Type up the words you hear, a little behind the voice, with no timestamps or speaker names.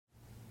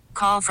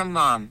Call from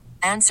mom.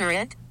 Answer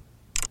it.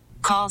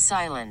 Call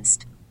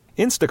silenced.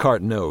 Instacart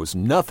knows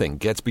nothing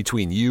gets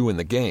between you and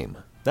the game.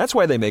 That's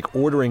why they make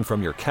ordering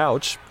from your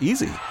couch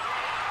easy.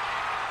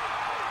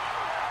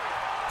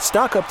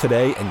 Stock up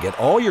today and get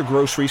all your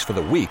groceries for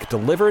the week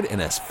delivered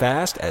in as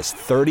fast as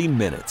 30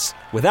 minutes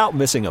without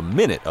missing a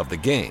minute of the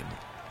game.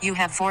 You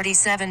have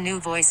 47 new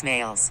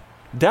voicemails.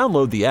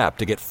 Download the app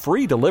to get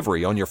free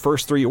delivery on your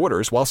first 3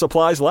 orders while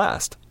supplies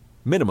last.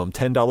 Minimum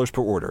 $10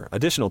 per order.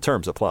 Additional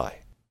terms apply.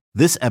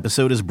 This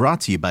episode is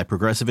brought to you by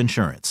Progressive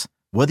Insurance.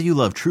 Whether you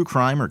love true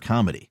crime or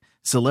comedy,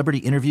 celebrity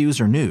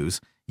interviews or news,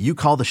 you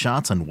call the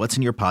shots on what's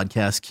in your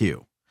podcast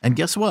queue. And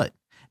guess what?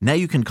 Now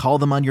you can call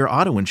them on your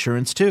auto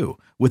insurance too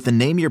with the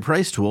Name Your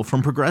Price tool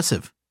from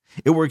Progressive.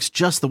 It works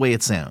just the way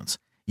it sounds.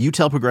 You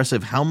tell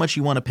Progressive how much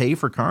you want to pay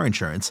for car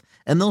insurance,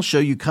 and they'll show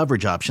you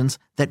coverage options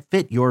that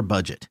fit your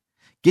budget.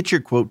 Get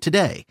your quote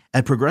today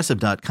at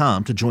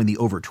Progressive.com to join the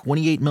over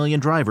 28 million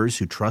drivers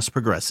who trust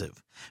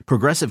Progressive.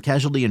 Progressive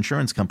Casualty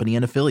Insurance Company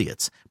and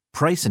Affiliates.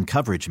 Price and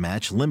coverage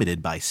match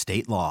limited by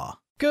state law.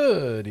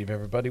 Good evening,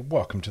 everybody.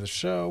 Welcome to the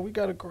show. We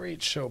got a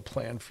great show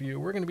planned for you.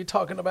 We're going to be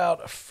talking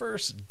about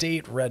first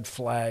date red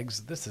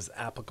flags. This is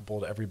applicable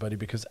to everybody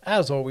because,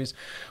 as always,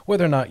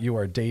 whether or not you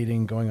are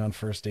dating, going on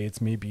first dates,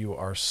 maybe you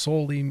are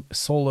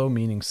solo,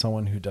 meaning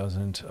someone who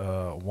doesn't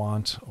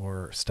want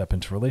or step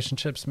into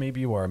relationships. Maybe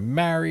you are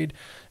married.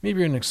 Maybe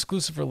you're in an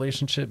exclusive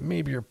relationship.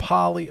 Maybe you're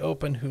poly,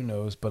 open, who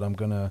knows? But I'm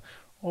going to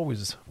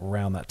always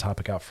round that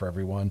topic out for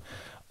everyone.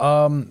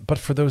 But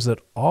for those that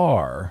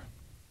are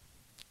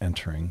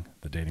entering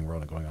the dating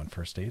world and going on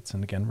first dates,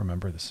 and again,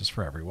 remember, this is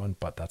for everyone,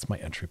 but that's my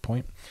entry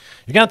point.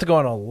 You're going to have to go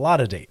on a lot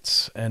of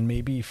dates, and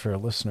maybe for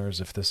listeners,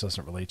 if this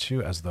doesn't relate to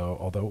you,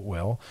 although it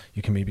will,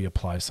 you can maybe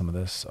apply some of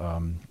this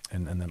and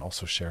then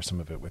also share some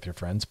of it with your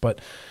friends.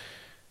 But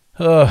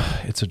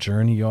it's a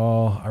journey,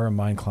 y'all. I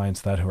remind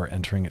clients that who are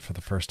entering it for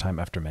the first time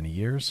after many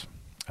years,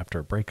 after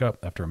a breakup,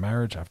 after a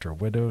marriage, after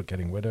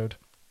getting widowed.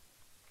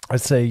 I'd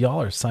say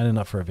y'all are signing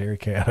up for a very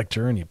chaotic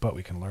journey, but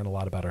we can learn a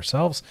lot about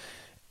ourselves.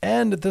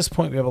 And at this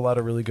point, we have a lot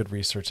of really good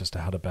research as to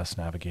how to best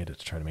navigate it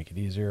to try to make it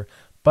easier.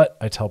 But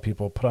I tell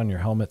people, put on your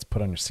helmets,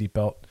 put on your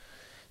seatbelt.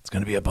 It's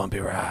going to be a bumpy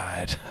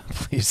ride.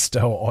 Please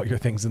stow all your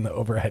things in the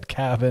overhead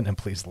cabin, and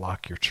please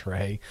lock your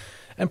tray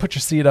and put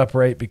your seat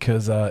upright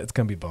because it's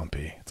going to be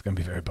bumpy. It's going to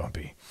be very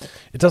bumpy.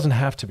 It doesn't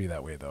have to be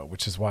that way, though,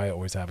 which is why I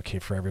always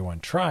advocate for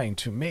everyone trying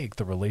to make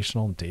the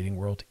relational and dating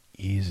world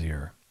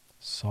easier,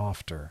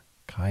 softer,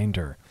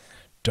 kinder.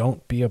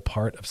 Don't be a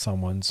part of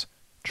someone's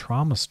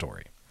trauma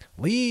story.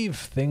 Leave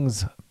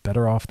things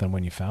better off than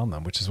when you found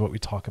them, which is what we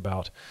talk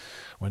about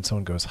when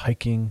someone goes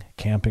hiking,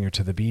 camping, or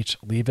to the beach.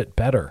 Leave it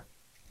better.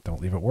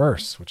 Don't leave it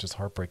worse, which is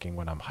heartbreaking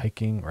when I'm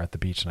hiking or at the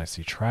beach and I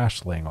see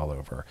trash laying all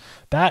over.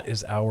 That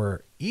is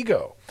our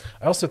ego.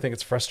 I also think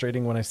it's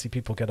frustrating when I see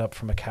people get up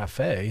from a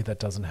cafe that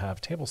doesn't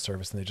have table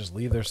service and they just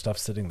leave their stuff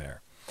sitting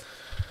there.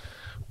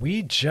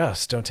 We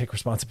just don't take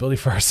responsibility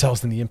for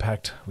ourselves and the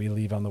impact we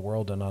leave on the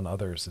world and on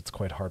others. It's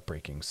quite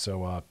heartbreaking.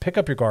 So pick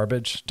up your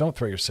garbage. Don't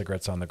throw your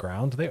cigarettes on the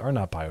ground. They are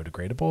not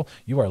biodegradable.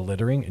 You are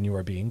littering and you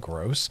are being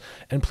gross.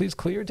 And please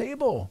clear your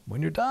table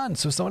when you're done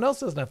so someone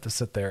else doesn't have to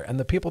sit there. And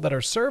the people that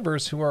are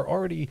servers who are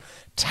already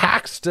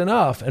taxed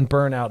enough and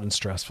burn out and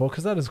stressful,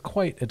 because that is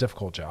quite a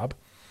difficult job,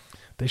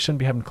 they shouldn't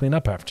be having to clean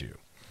up after you.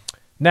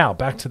 Now,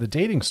 back to the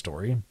dating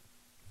story.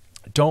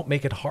 Don't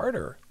make it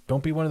harder.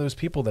 Don't be one of those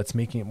people that's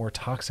making it more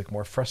toxic,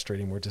 more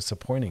frustrating, more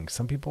disappointing.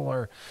 Some people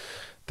are,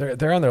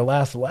 they're on their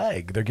last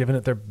leg. They're giving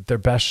it their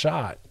best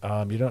shot.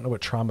 You don't know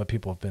what trauma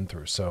people have been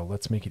through. So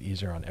let's make it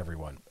easier on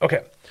everyone.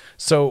 Okay.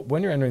 So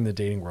when you're entering the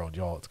dating world,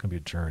 y'all, it's going to be a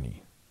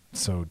journey.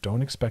 So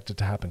don't expect it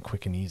to happen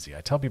quick and easy.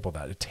 I tell people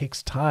that it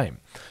takes time.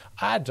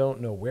 I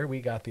don't know where we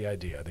got the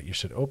idea that you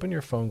should open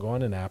your phone, go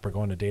on an app or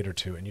go on a date or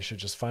two, and you should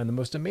just find the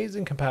most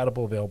amazing,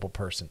 compatible, available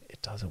person.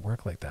 It doesn't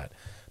work like that.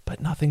 But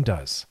nothing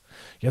does.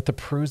 You have to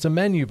peruse a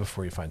menu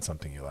before you find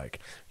something you like.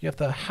 You have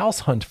to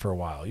house hunt for a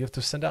while. You have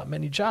to send out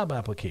many job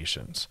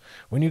applications.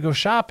 When you go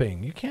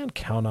shopping, you can't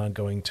count on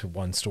going to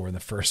one store in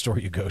the first store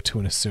you go to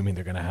and assuming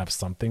they're going to have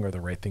something or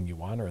the right thing you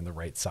want or in the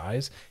right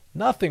size.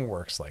 Nothing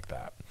works like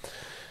that.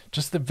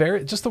 Just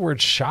the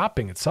word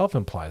shopping itself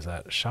implies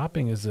that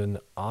shopping is an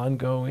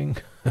ongoing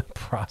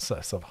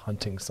process of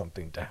hunting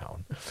something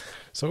down.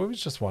 So we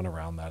just want to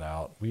round that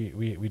out.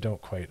 We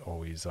don't quite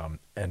always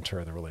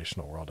enter the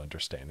relational world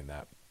understanding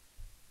that.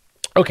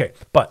 Okay,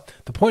 but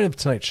the point of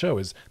tonight's show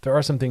is there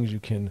are some things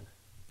you can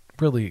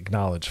really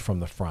acknowledge from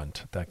the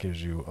front that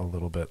gives you a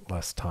little bit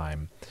less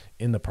time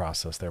in the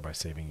process, thereby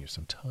saving you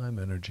some time,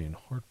 energy, and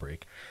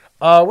heartbreak.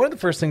 One of the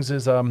first things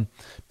is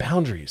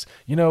boundaries.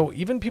 You know,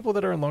 even people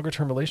that are in longer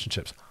term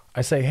relationships,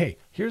 I say, hey,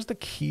 here's the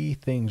key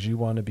things you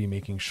want to be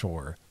making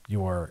sure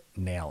you are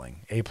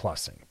nailing,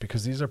 A+ing,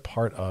 because these are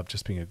part of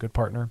just being a good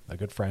partner, a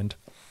good friend,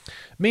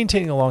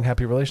 maintaining a long,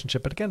 happy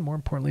relationship. But again, more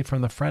importantly,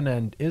 from the front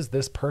end, is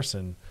this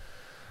person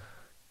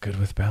good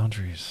with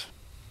boundaries?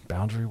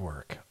 Boundary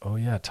work. Oh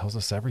yeah, it tells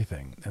us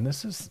everything. And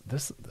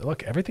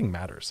look, everything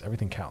matters.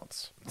 Everything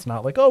counts. It's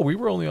not like, oh, we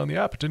were only on the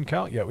app. It didn't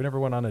count yet. We never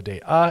went on a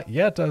date.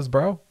 Yeah, it does,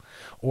 bro.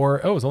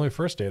 Or, oh, it was only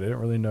first date, I didn't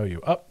really know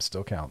you.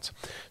 Still counts.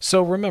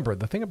 So remember,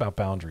 the thing about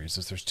boundaries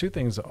is there's two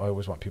things that I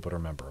always want people to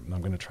remember, and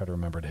I'm going to try to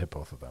remember to hit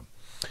both of them.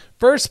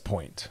 First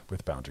point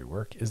with boundary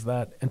work is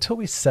that until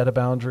we set a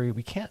boundary,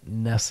 we can't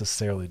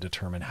necessarily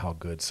determine how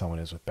good someone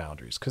is with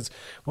boundaries. Because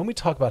when we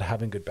talk about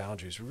having good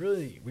boundaries,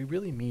 we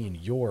really mean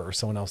your or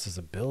someone else's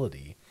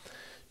ability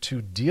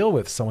to deal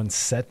with someone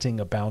setting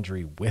a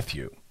boundary with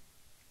you.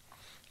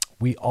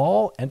 We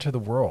all enter the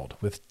world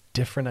with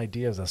different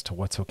ideas as to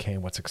what's okay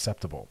and what's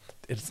acceptable.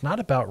 It's not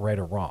about right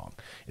or wrong.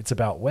 It's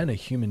about when a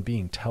human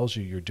being tells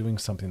you you're doing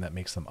something that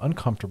makes them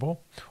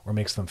uncomfortable or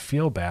makes them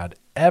feel bad,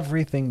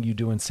 everything you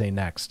do and say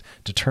next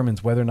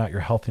determines whether or not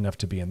you're healthy enough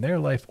to be in their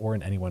life or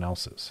in anyone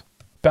else's.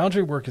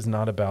 Boundary work is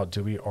not about,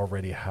 do we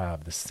already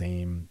have the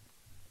same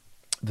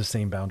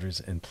boundaries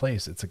in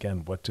place? It's,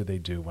 again, what do they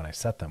do when I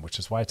set them? Which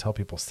is why I tell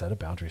people, set a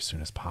boundary as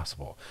soon as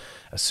possible.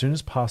 As soon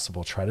as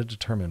possible, try to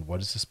determine,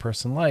 what is this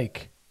person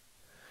like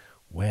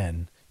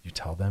when you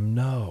tell them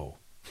no.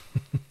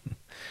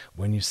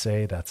 When you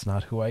say, that's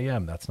not who I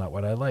am, that's not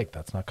what I like,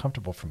 that's not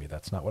comfortable for me,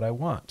 that's not what I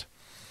want.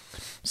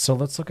 So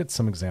let's look at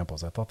some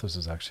examples. I thought this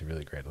was actually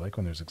really great. I like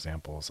when there's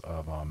examples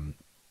of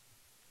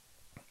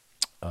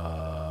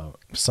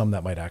some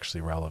that might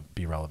actually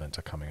be relevant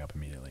to coming up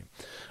immediately.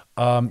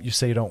 You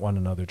say you don't want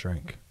another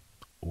drink.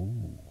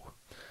 Ooh.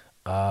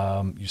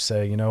 You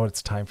say, you know what,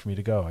 it's time for me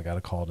to go. I got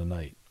to call it a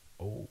night.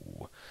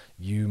 Oh.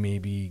 You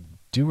maybe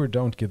do or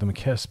don't give them a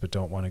kiss, but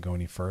don't want to go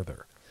any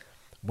further.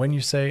 When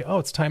you say, oh,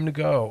 it's time to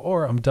go,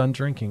 or I'm done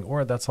drinking,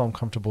 or that's all I'm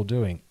comfortable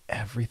doing,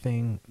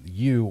 everything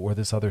you or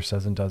this other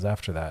says and does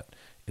after that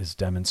is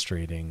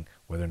demonstrating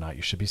whether or not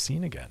you should be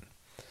seen again.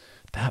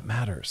 That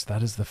matters.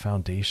 That is the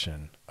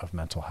foundation of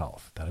mental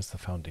health. That is the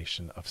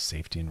foundation of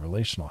safety and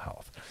relational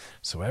health.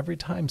 So every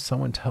time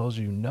someone tells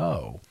you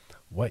no,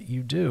 what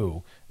you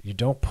do, you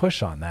don't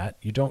push on that.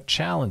 You don't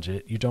challenge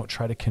it. You don't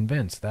try to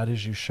convince. That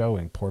is you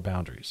showing poor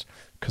boundaries.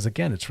 Because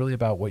again, it's really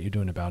about what you do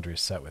when a boundary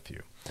is set with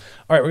you.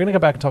 All right, we're going to go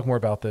back and talk more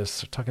about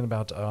this. We're talking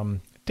about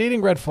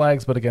dating red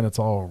flags, but again, it's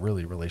all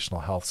really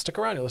relational health. Stick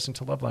around. You're listening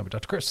to Loveline with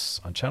Dr. Chris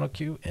on Channel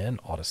Q and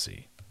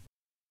Odyssey.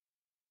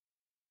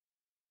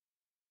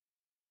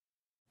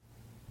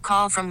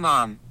 Call from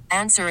mom.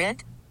 Answer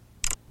it.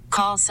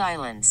 Call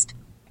silenced.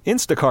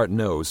 Instacart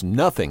knows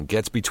nothing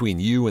gets between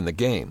you and the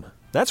game.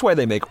 That's why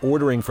they make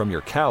ordering from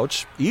your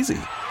couch easy.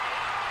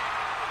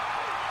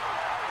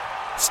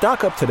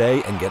 Stock up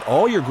today and get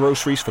all your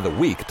groceries for the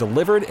week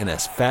delivered in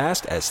as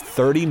fast as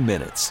 30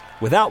 minutes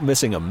without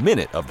missing a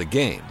minute of the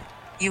game.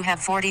 You have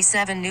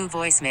 47 new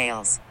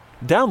voicemails.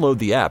 Download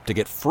the app to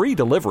get free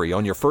delivery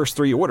on your first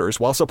 3 orders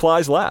while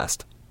supplies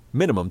last.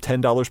 Minimum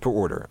 $10 per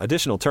order.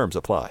 Additional terms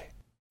apply.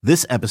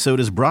 This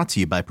episode is brought to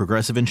you by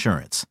Progressive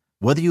Insurance.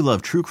 Whether you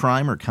love true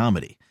crime or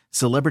comedy,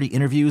 celebrity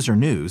interviews or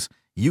news,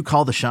 you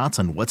call the shots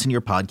on what's in your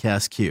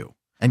podcast queue.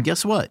 And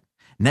guess what?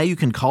 Now you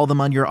can call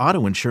them on your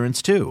auto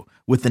insurance too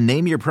with the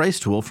Name Your Price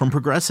tool from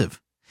Progressive.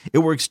 It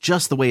works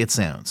just the way it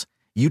sounds.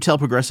 You tell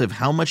Progressive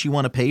how much you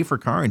want to pay for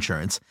car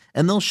insurance,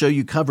 and they'll show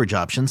you coverage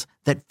options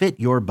that fit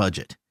your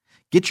budget.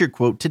 Get your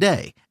quote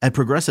today at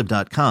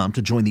Progressive.com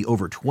to join the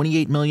over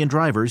 28 million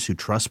drivers who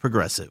trust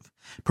Progressive.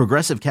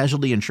 Progressive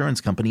Casualty Insurance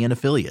Company and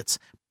Affiliates.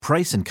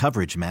 Price and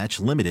coverage match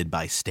limited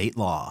by state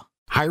law.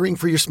 Hiring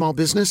for your small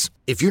business?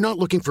 If you're not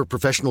looking for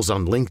professionals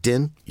on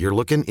LinkedIn, you're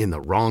looking in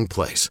the wrong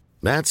place.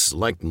 That's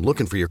like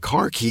looking for your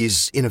car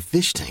keys in a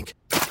fish tank.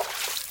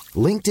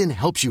 LinkedIn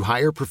helps you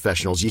hire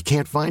professionals you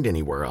can't find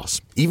anywhere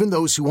else, even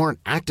those who aren't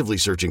actively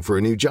searching for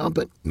a new job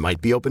but might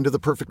be open to the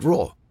perfect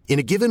role. In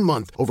a given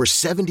month, over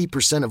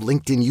 70% of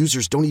LinkedIn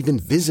users don't even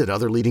visit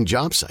other leading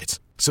job sites.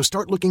 So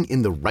start looking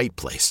in the right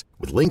place.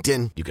 With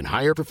LinkedIn, you can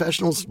hire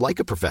professionals like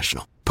a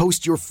professional.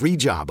 Post your free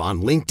job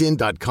on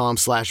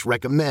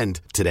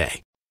linkedin.com/recommend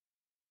today.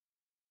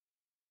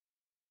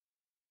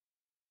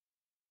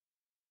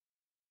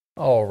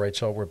 All right,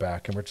 y'all, we're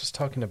back, and we're just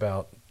talking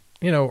about,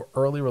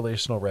 early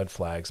relational red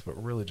flags, but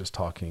we're really just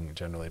talking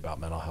generally about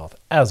mental health,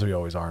 as we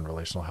always are in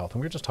relational health.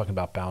 And we're just talking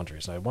about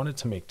boundaries. And I wanted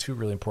to make 2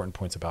 really important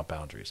points about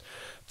boundaries.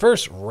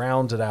 First,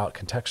 rounded out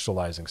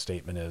contextualizing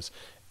statement is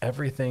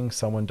everything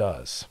someone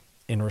does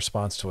in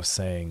response to us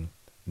saying,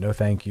 no,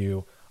 thank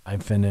you, I'm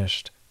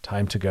finished,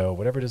 time to go,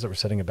 whatever it is that we're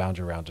setting a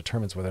boundary around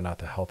determines whether or not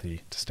they're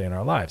healthy to stay in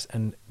our lives.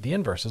 And the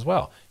inverse as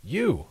well.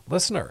 You,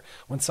 listener,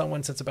 when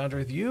someone sets a boundary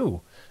with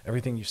you,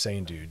 everything you say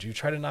and do you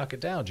try to knock it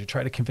down? Do you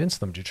try to convince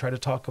them? Do you try to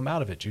talk them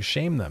out of it? Do you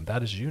shame them?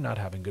 That is you not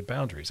having good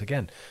boundaries.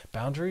 Again,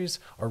 boundaries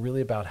are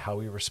really about how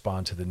we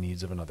respond to the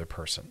needs of another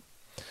person.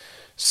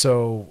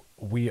 So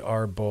we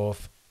are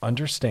both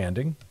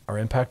understanding our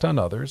impact on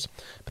others,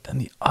 but then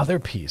the other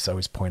piece I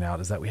always point out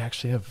is that we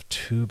actually have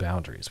 2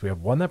 boundaries. We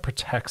have one that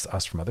protects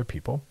us from other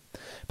people,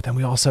 but then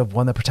we also have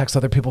one that protects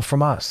other people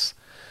from us.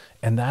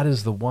 And that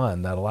is the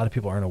one that a lot of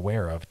people aren't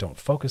aware of, don't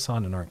focus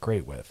on, and aren't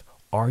great with.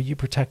 Are you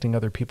protecting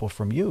other people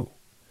from you?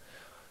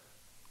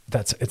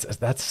 That's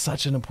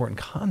such an important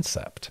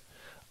concept.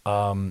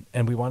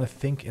 And we want to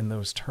think in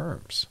those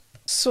terms.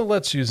 So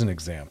let's use an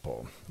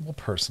example. We'll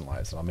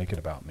personalize it. I'll make it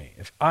about me.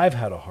 If I've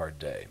had a hard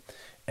day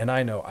and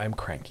I know I'm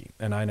cranky,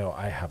 and I know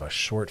I have a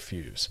short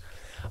fuse,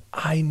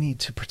 I need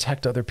to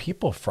protect other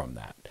people from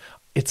that.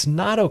 It's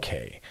not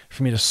okay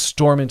for me to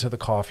storm into the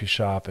coffee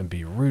shop and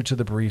be rude to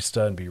the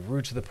barista and be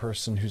rude to the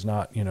person who's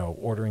not,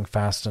 ordering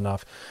fast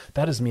enough.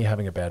 That is me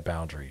having a bad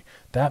boundary.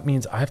 That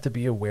means I have to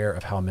be aware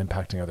of how I'm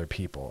impacting other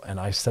people. And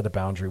I set a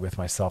boundary with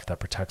myself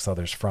that protects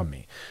others from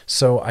me.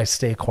 So I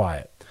stay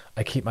quiet.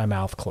 I keep my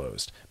mouth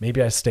closed.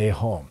 Maybe I stay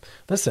home.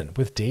 Listen,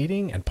 with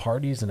dating and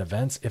parties and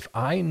events, if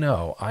I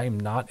know I'm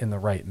not in the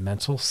right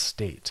mental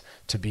state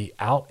to be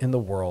out in the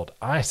world,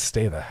 I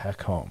stay the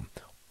heck home.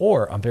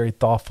 Or I'm very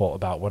thoughtful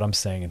about what I'm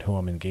saying and who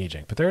I'm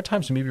engaging. But there are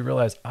times when maybe you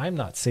realize I'm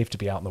not safe to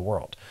be out in the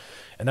world.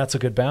 And that's a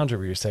good boundary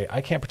where you say,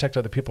 I can't protect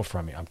other people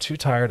from me. I'm too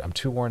tired. I'm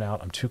too worn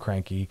out. I'm too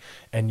cranky.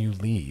 And you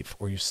leave,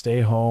 or you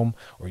stay home,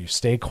 or you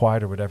stay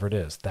quiet, or whatever it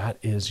is. That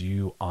is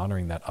you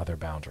honoring that other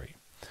boundary.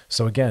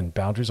 So again,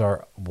 boundaries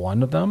are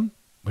one of them,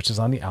 which is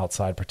on the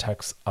outside,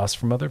 protects us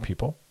from other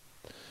people.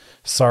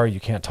 Sorry, you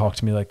can't talk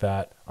to me like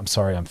that. I'm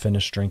sorry, I'm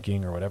finished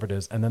drinking, or whatever it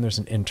is. And then there's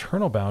an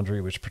internal boundary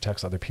which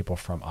protects other people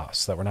from us,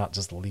 so that we're not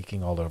just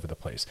leaking all over the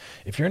place.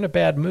 If you're in a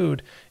bad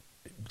mood,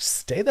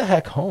 stay the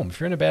heck home.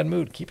 If you're in a bad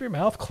mood, keep your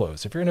mouth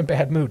closed. If you're in a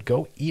bad mood,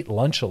 go eat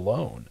lunch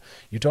alone.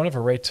 You don't have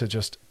a right to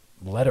just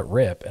let it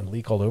rip and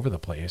leak all over the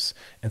place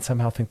and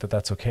somehow think that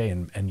that's okay.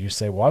 And you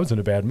say, well, I was in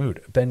a bad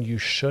mood. Then you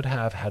should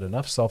have had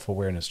enough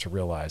self-awareness to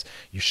realize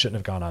you shouldn't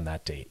have gone on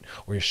that date,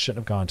 or you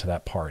shouldn't have gone to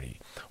that party,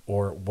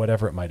 or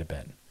whatever it might have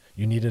been.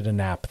 You needed a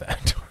nap then.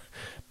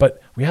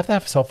 But we have to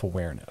have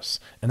self-awareness.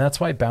 And that's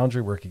why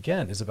boundary work,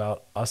 again, is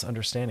about us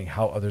understanding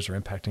how others are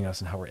impacting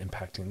us and how we're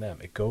impacting them.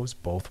 It goes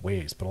both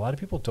ways. But a lot of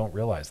people don't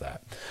realize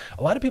that.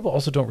 A lot of people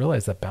also don't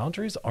realize that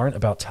boundaries aren't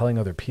about telling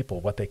other people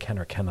what they can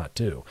or cannot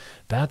do.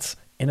 That's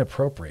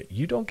inappropriate.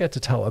 You don't get to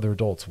tell other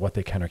adults what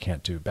they can or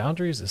can't do.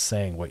 Boundaries is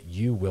saying what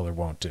you will or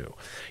won't do.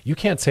 You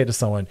can't say to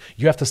someone,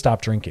 you have to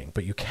stop drinking.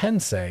 But you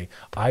can say,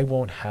 I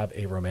won't have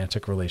a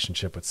romantic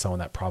relationship with someone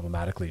that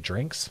problematically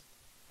drinks.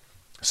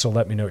 So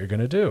let me know what you're going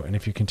to do. And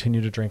if you continue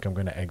to drink, I'm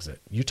going to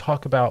exit. You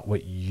talk about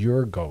what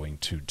you're going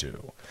to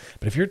do.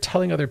 But if you're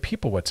telling other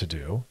people what to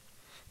do,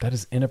 that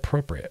is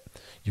inappropriate.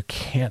 You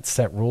can't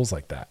set rules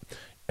like that.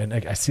 And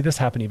I see this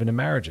happen even in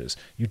marriages.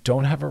 You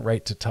don't have a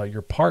right to tell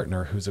your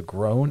partner, who's a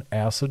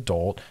grown-ass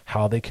adult,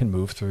 how they can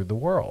move through the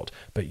world.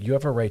 But you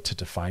have a right to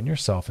define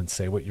yourself and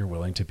say what you're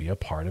willing to be a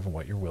part of and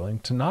what you're willing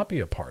to not be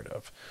a part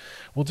of.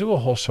 We'll do a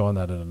whole show on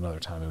that at another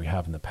time, and we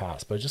have in the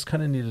past. But I just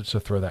kind of needed to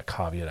throw that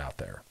caveat out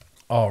there.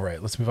 All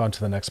right, let's move on to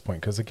the next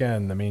point, because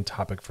again, the main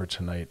topic for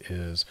tonight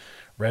is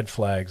red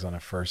flags on a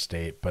first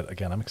date. But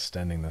again, I'm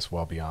extending this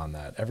well beyond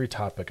that. Every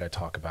topic I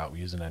talk about, we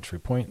use an entry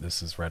point.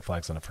 This is red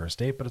flags on a first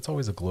date, but it's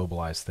always a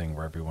globalized thing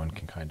where everyone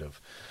can kind of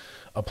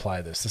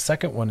apply this. The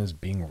second one is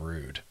being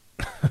rude.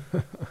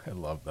 I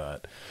love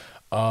that.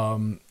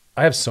 I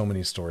have so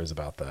many stories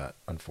about that,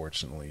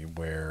 unfortunately,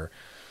 where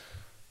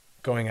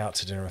going out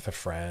to dinner with a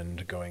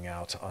friend, going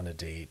out on a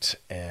date.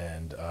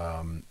 And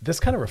this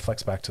kind of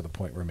reflects back to the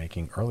point we were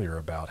making earlier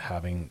about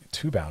having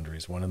two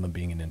boundaries, one of them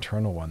being an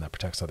internal one that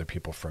protects other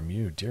people from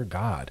you. Dear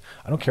God,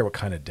 I don't care what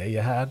kind of day you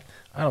had.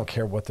 I don't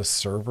care what the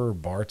server,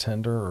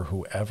 bartender, or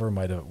whoever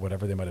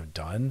whatever they might have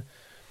done.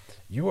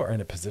 You are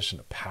in a position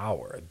of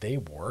power. They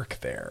work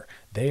there.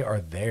 They are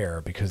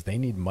there because they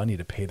need money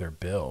to pay their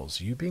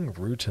bills. You being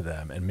rude to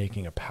them and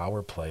making a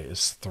power play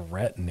is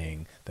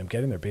threatening them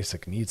getting their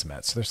basic needs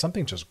met. So there's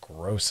something just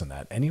gross in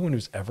that. Anyone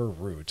who's ever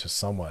rude to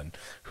someone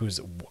who's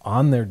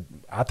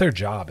at their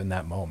job in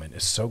that moment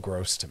is so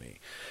gross to me.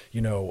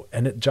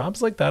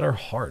 Jobs like that are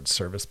hard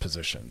service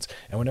positions.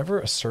 And whenever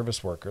a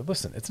service worker,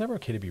 listen, it's never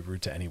okay to be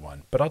rude to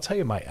anyone, but I'll tell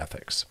you my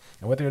ethics.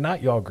 And whether or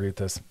not you all agree with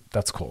this,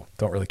 that's cool.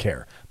 Don't really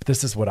care. But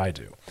this is what I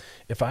do.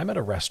 If I'm at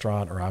a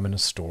restaurant or I'm in a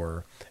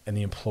store and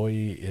the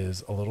employee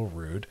is a little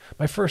rude,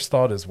 my first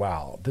thought is,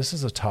 wow, this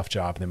is a tough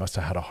job. They must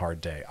have had a hard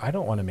day. I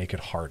don't want to make it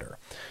harder.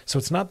 So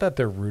it's not that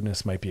their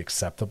rudeness might be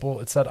acceptable.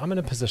 It's that I'm in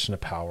a position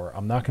of power.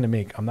 I'm not going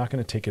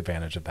to take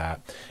advantage of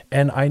that.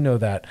 And I know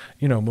that,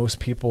 most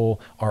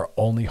people are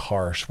only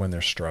harsh when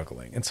they're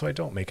struggling. And so I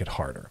don't make it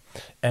harder.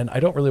 And I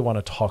don't really want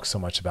to talk so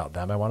much about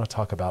them. I want to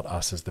talk about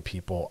us as the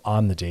people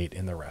on the date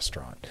in the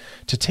restaurant.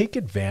 To take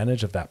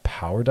advantage of that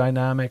power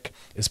dynamic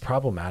is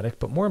problematic,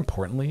 but more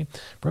importantly,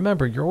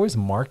 remember, you're always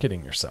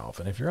marketing yourself.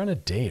 And if you're on a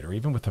date or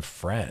even with a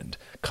friend,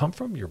 come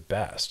from your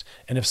best.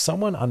 And if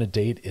someone on a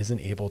date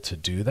isn't able to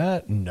do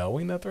that,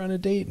 knowing that they're on a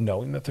date,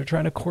 knowing that they're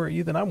trying to court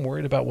you, then I'm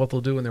worried about what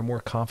they'll do when they're more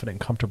confident and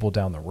comfortable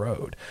down the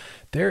road.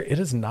 It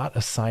is not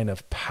a sign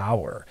of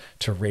power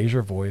to raise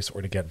your voice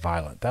or to get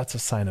violent. That's a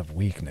sign of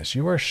weakness.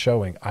 You are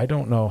showing, I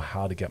don't know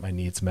how to get my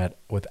needs met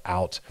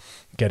without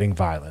getting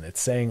violent.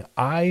 It's saying,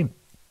 I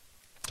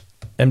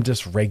am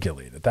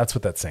dysregulated. That's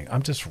what that's saying.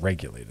 I'm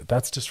dysregulated.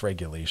 That's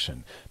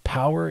dysregulation.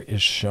 Power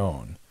is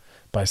shown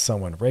by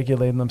someone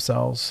regulating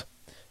themselves,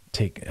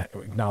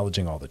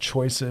 acknowledging all the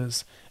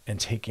choices, and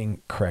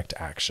taking correct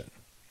action.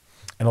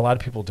 And a lot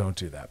of people don't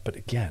do that. But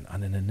again,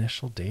 on an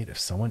initial date, if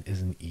someone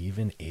isn't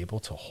even able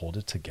to hold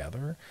it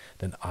together,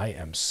 then I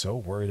am so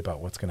worried about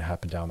what's going to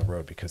happen down the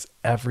road, because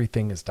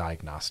everything is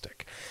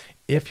diagnostic.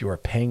 If you are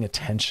paying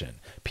attention,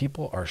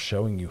 people are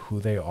showing you who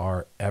they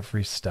are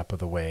every step of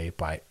the way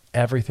by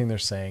everything they're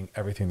saying,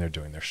 everything they're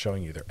doing. They're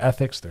showing you their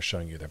ethics. They're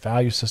showing you their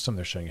value system.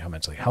 They're showing you how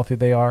mentally healthy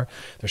they are.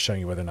 They're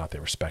showing you whether or not they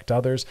respect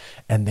others.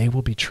 And they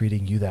will be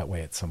treating you that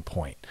way at some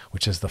point,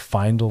 which is the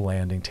final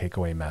landing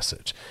takeaway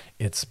message.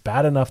 It's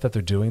bad enough that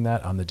they're doing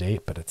that on the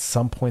date, but at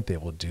some point they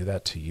will do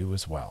that to you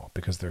as well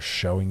because they're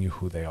showing you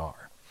who they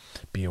are.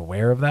 Be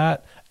aware of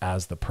that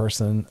as the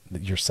person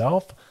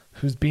yourself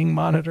who's being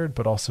monitored,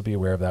 but also be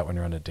aware of that when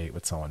you're on a date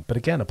with someone. But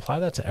again, apply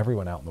that to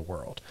everyone out in the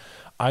world.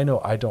 I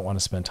know I don't want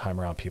to spend time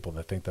around people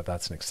that think that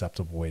that's an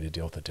acceptable way to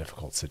deal with a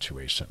difficult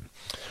situation.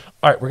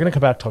 All right, we're going to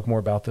come back, talk more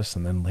about this,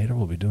 and then later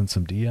we'll be doing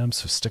some DMs,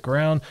 so stick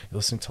around. You're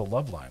listening to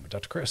Loveline with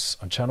Dr. Chris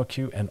on Channel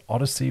Q and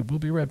Odyssey. We'll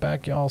be right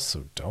back, y'all,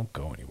 so don't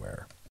go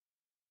anywhere.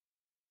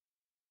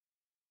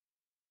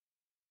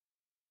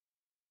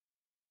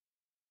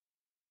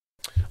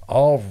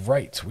 All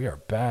right, we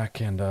are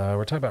back, and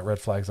we're talking about red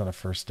flags on a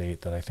first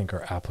date that I think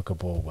are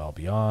applicable well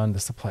beyond.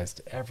 This applies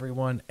to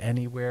everyone,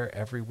 anywhere,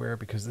 everywhere,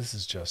 because this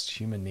is just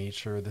human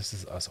nature. This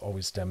is us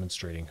always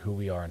demonstrating who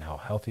we are and how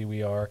healthy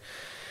we are,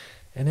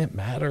 and it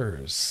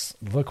matters.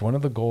 Look, one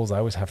of the goals I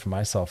always have for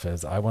myself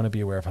is I want to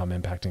be aware of how I'm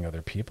impacting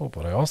other people,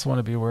 but I also want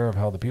to be aware of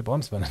how the people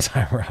I'm spending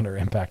time around are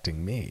impacting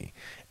me,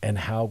 and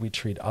how we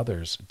treat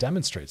others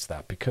demonstrates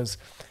that, because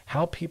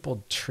how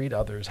people treat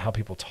others, how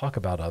people talk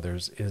about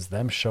others is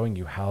them showing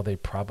you how they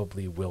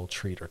probably will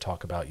treat or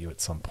talk about you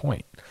at some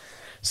point.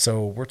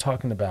 So we're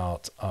talking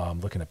about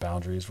looking at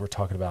boundaries. We're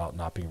talking about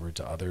not being rude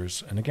to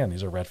others. And again,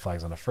 these are red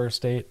flags on a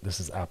first date.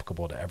 This is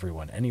applicable to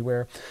everyone,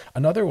 anywhere.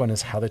 Another one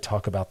is how they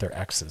talk about their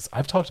exes.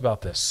 I've talked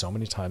about this so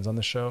many times on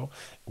the show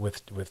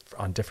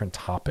on different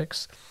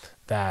topics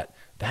that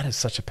is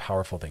such a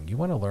powerful thing. You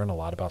want to learn a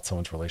lot about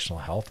someone's relational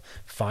health,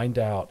 find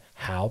out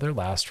how their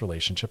last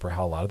relationship or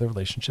how a lot of their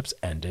relationships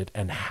ended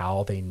and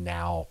how they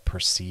now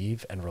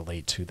perceive and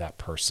relate to that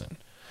person.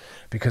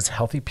 Because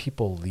healthy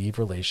people leave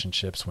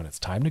relationships when it's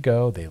time to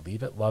go. They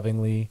leave it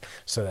lovingly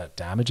so that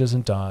damage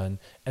isn't done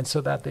and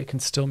so that they can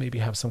still maybe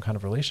have some kind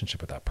of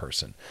relationship with that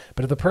person.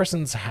 But if the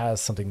person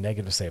has something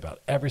negative to say about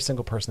every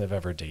single person they've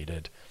ever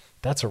dated,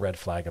 that's a red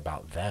flag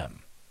about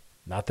them.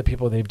 Not the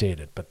people they've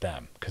dated, but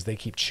them, because they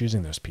keep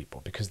choosing those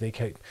people, because they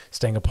keep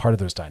staying a part of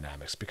those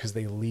dynamics, because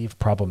they leave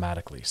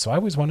problematically. So I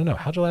always want to know,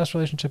 how'd your last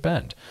relationship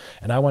end?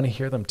 And I want to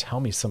hear them tell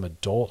me some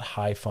adult,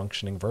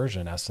 high-functioning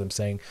version as to them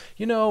saying,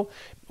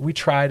 we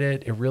tried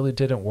it. It really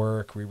didn't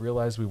work. We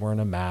realized we weren't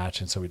a match,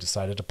 and so we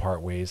decided to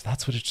part ways.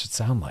 That's what it should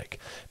sound like.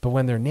 But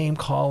when they're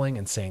name-calling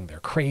and saying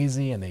they're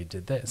crazy and they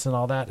did this and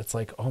all that, it's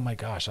like, oh my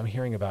gosh, I'm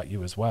hearing about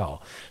you as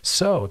well.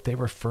 So if they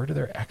refer to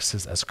their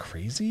exes as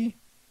crazy,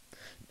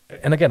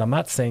 and again, I'm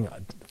not saying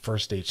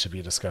first dates should be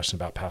a discussion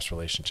about past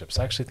relationships.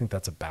 I actually think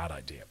that's a bad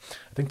idea.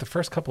 I think the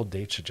first couple of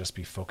dates should just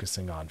be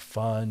focusing on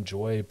fun,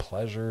 joy,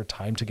 pleasure,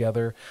 time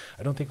together.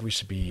 I don't think we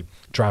should be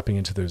dropping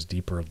into those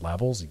deeper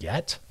levels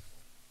yet.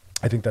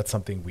 I think that's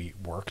something we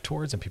work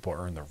towards and people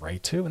earn the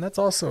right to. And that's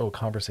also a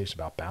conversation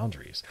about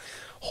boundaries.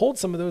 Hold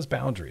some of those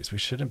boundaries. We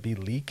shouldn't be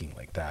leaking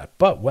like that.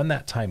 But when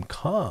that time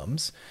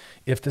comes,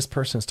 if this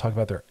person is talking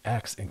about their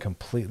ex in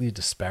completely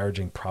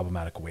disparaging,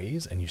 problematic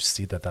ways, and you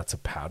see that that's a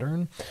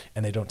pattern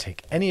and they don't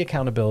take any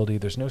accountability,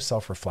 there's no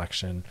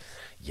self-reflection,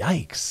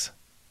 yikes.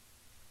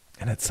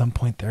 And at some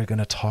point they're going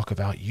to talk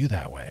about you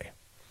that way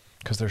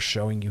because they're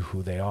showing you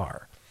who they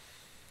are.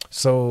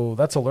 So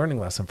that's a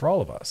learning lesson for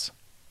all of us.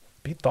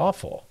 Be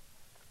thoughtful.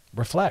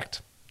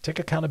 Reflect, take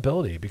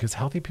accountability, because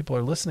healthy people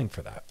are listening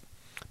for that.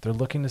 They're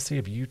looking to see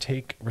if you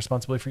take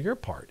responsibility for your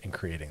part in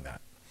creating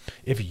that.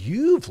 If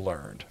you've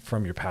learned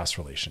from your past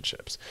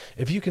relationships,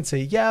 if you can say,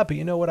 yeah, but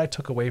you know what I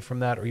took away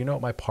from that, or you know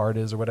what my part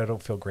is, or what I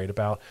don't feel great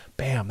about,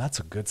 bam, that's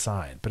a good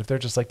sign. But if they're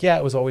just like, yeah,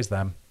 it was always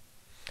them,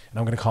 and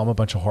I'm going to call them a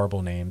bunch of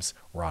horrible names,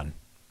 run.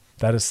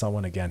 That is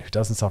someone, again, who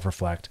doesn't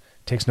self-reflect,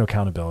 takes no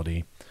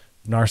accountability,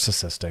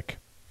 narcissistic,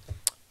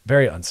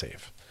 very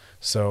unsafe.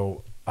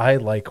 So I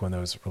like when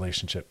those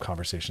relationship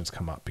conversations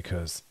come up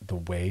because the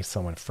way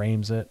someone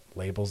frames it,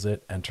 labels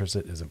it, enters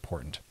it is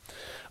important.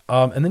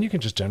 And then you can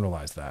just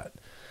generalize that.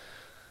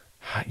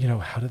 How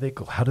do they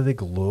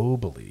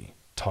globally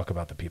talk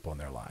about the people in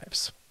their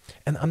lives?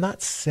 And I'm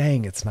not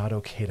saying it's not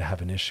okay to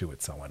have an issue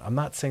with someone. I'm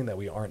not saying that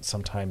we aren't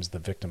sometimes the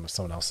victim of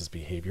someone else's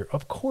behavior.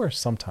 Of course,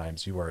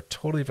 sometimes you are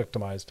totally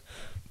victimized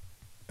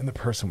and the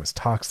person was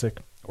toxic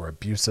or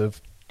abusive.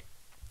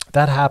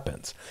 That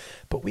happens.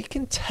 But we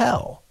can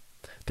tell.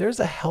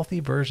 There's a healthy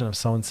version of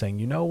someone saying,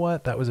 you know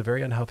what, that was a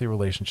very unhealthy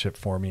relationship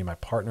for me. My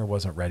partner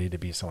wasn't ready to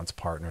be someone's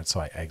partner, and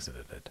so I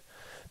exited it.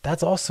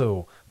 That's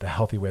also the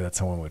healthy way that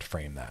someone would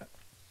frame that.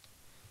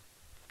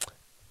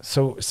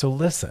 So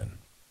listen,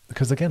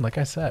 because again, like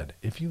I said,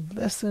 if you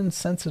listen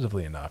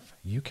sensitively enough,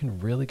 you can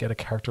really get a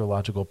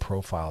characterological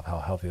profile of how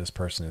healthy this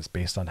person is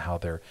based on how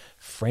they're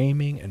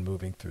framing and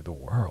moving through the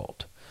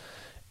world.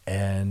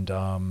 And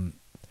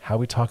how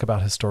we talk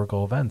about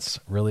historical events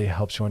really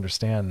helps you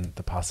understand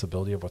the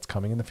possibility of what's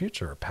coming in the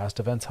future. Past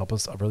events help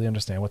us really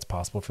understand what's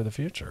possible for the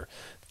future.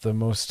 The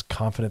most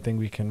confident thing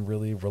we can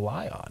really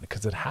rely on,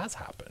 because it has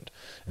happened.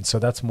 And so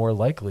that's more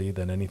likely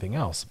than anything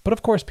else. But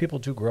of course, people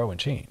do grow and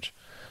change.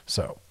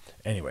 So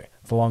anyway,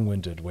 it's a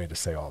long-winded way to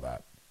say all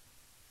that.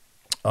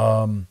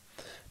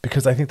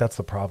 Because I think that's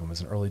the problem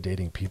is in early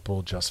dating,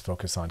 people just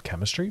focus on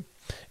chemistry.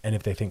 And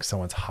if they think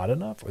someone's hot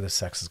enough or the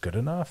sex is good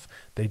enough,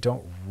 they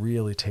don't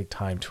really take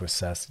time to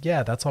assess,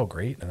 yeah, that's all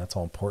great and that's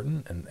all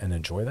important and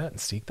enjoy that and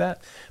seek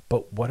that.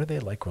 But what are they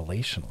like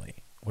relationally?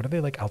 What are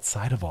they like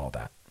outside of all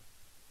that?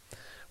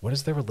 What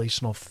is their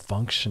relational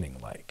functioning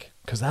like?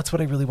 Because that's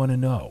what I really want to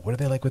know. What are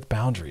they like with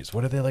boundaries?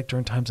 What are they like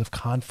during times of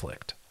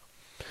conflict?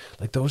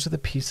 Like those are the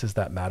pieces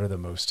that matter the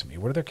most to me.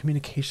 What are their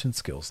communication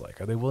skills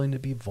like? Are they willing to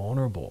be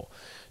vulnerable?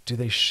 Do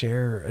they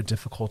share a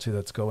difficulty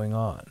that's going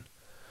on?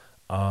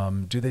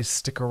 Do they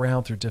stick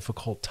around through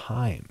difficult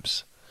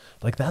times?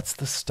 Like that's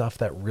the stuff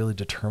that really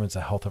determines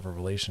the health of a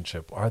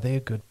relationship. Are they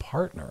a good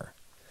partner?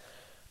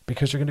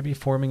 Because you're going to be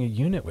forming a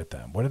unit with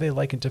them. What are they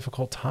like in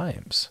difficult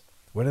times?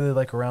 What are they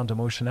like around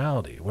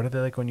emotionality? What are they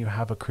like when you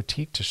have a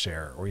critique to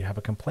share or you have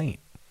a complaint?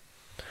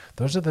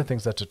 Those are the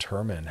things that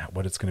determine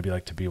what it's going to be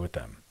like to be with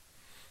them.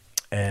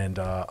 And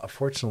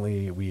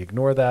unfortunately, we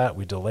ignore that,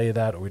 we delay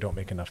that, or we don't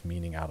make enough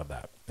meaning out of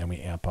that. And we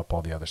amp up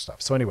all the other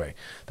stuff. So anyway,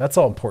 that's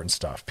all important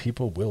stuff.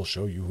 People will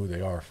show you who they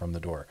are from the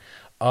door.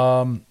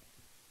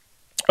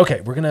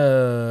 Okay, we're going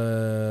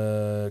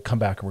to come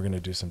back and we're going to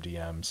do some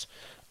DMs.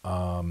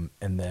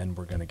 And then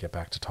we're going to get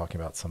back to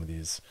talking about some of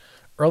these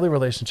early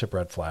relationship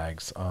red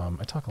flags.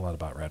 I talk a lot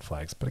about red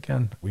flags, but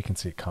again, we can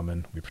see it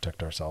coming. We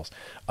protect ourselves.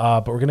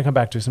 But we're going to come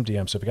back to some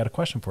DMs. So if you got a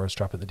question for us,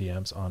 drop it in the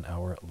DMs on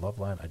our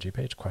Loveline IG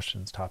page.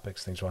 Questions,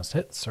 topics, things you want us to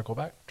hit, circle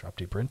back, drop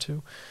deeper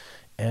into.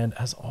 And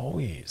as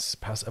always,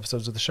 past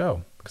episodes of the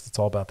show, because it's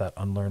all about that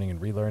unlearning and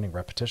relearning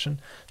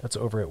repetition, that's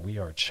over at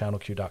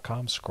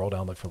wearechannelq.com. Scroll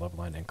down, look for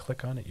Loveline, and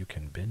click on it. You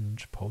can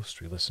binge, post,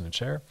 re-listen, and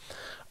share.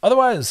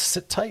 Otherwise,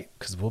 sit tight,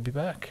 because we'll be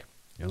back.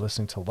 You're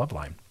listening to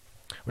Loveline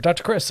with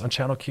Dr. Chris on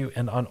Channel Q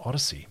and on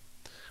Odyssey.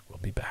 We'll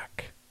be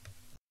back.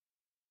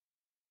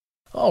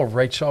 All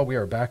right, y'all, we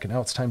are back, and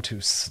now it's time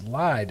to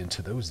slide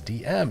into those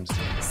DMs.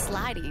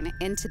 Sliding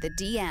into the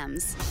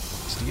DMs.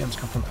 These DMs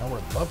come from our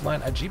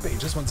Loveline IG page.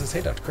 This one says, hey,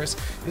 Dr. Chris,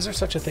 is there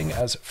such a thing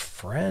as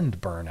friend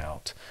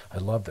burnout? I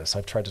love this.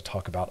 I've tried to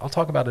talk about, I'll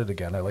talk about it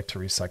again. I like to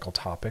recycle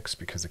topics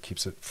because it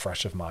keeps it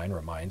fresh of mind,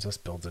 reminds us,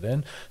 builds it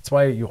in. That's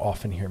why you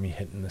often hear me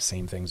hitting the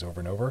same things over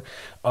and over.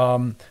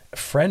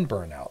 Friend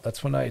burnout.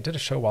 That's when I did a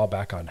show a while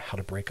back on how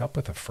to break up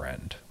with a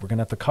friend. We're going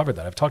to have to cover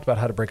that. I've talked about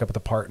how to break up with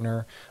a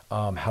partner,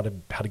 how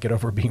to get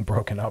over being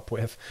broken up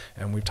with,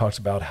 and we've talked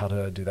about how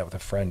to do that with a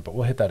friend, but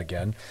we'll hit that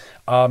again.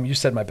 You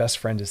said my best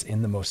friend is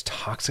in the most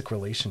toxic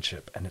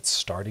relationship and it's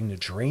starting to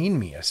drain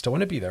me. I still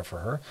want to be there for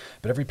her,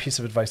 but every piece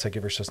of advice I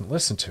give her she doesn't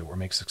listen to or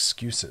makes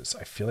excuses.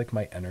 I feel like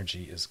my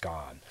energy is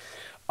gone.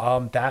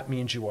 That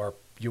means you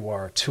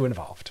are too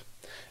involved.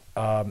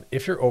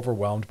 If you're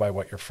overwhelmed by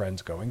what your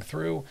friend's going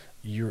through,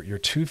 you're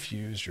too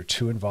fused, you're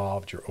too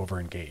involved, you're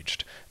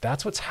overengaged.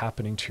 That's what's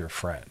happening to your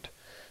friend.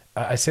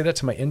 I say that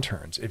to my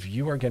interns. If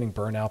you are getting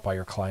burnt out by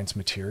your client's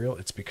material,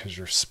 it's because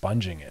you're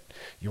sponging it.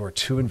 You are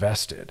too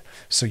invested.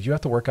 So you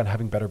have to work on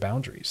having better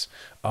boundaries.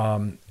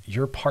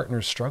 Your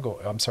friend's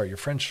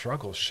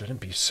struggles shouldn't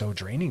be so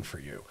draining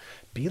for you.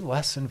 Be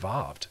less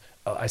involved.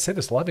 I say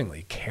this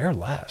lovingly, care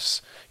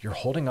less. You're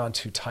holding on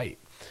too tight.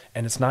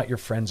 And it's not your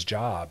friend's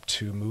job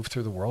to move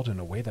through the world in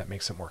a way that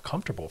makes it more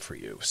comfortable for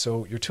you.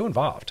 So you're too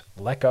involved.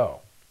 Let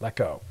go.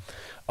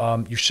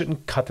 You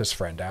shouldn't cut this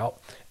friend out.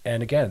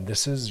 And again,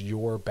 this is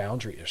your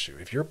boundary issue.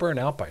 If you're burnt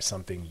out by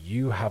something,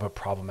 you have a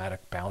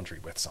problematic boundary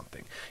with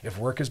something. If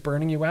work is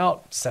burning you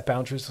out, set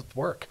boundaries with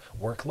work.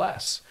 Work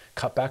less.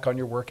 Cut back on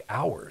your work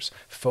hours.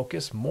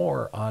 Focus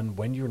more on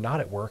when you're not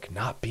at work,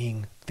 not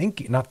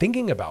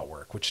thinking about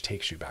work, which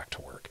takes you back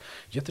to work.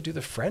 You have to do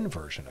the friend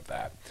version of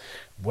that.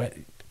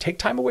 Take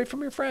time away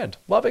from your friend,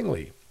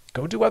 lovingly.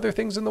 Go do other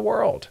things in the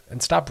world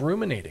and stop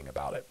ruminating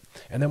about it.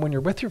 And then when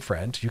you're with your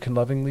friend, you can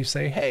lovingly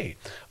say, hey,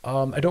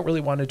 I don't really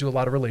want to do a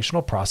lot of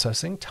relational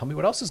processing. Tell me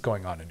what else is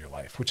going on in your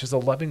life, which is a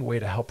loving way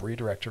to help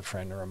redirect your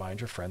friend and remind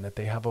your friend that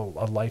they have a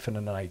life and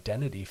an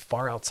identity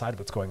far outside of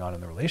what's going on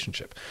in the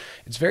relationship.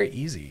 It's very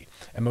easy.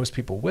 And most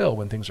people will,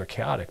 when things are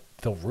chaotic,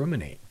 they'll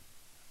ruminate.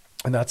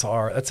 And that's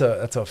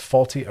a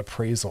faulty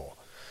appraisal.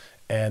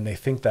 And they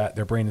think that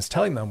their brain is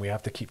telling them we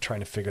have to keep trying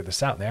to figure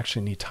this out. And they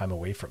actually need time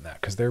away from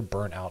that because they're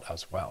burnt out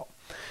as well.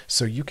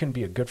 So you can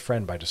be a good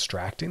friend by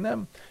distracting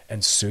them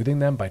and soothing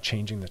them by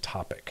changing the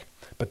topic.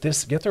 But you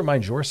have to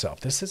remind yourself,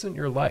 this isn't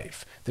your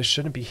life. This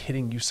shouldn't be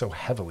hitting you so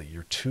heavily.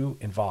 You're too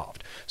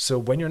involved. So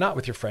when you're not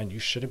with your friend, you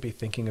shouldn't be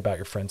thinking about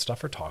your friend's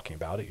stuff or talking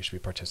about it. You should be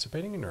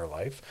participating in your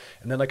life.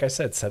 And then, like I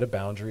said, set a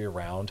boundary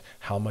around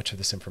how much of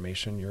this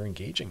information you're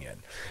engaging in.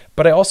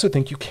 But I also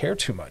think you care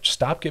too much.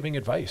 Stop giving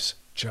advice.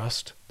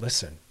 Just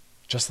listen.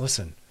 Just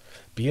listen.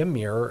 Be a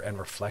mirror and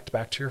reflect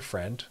back to your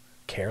friend.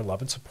 Care,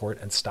 love, and support,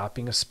 and stop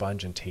being a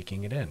sponge and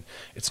taking it in.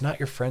 It's not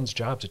your friend's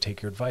job to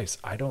take your advice.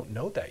 I don't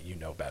know that you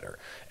know better.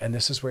 And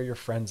this is where your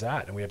friend's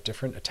at. And we have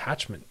different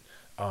attachment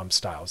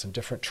styles and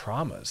different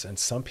traumas. And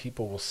some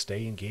people will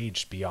stay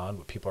engaged beyond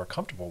what people are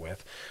comfortable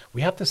with.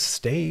 We have to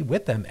stay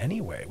with them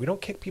anyway. We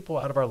don't kick people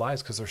out of our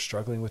lives because they're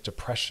struggling with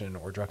depression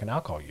or drug and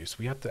alcohol use.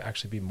 We have to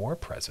actually be more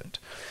present.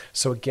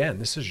 So again,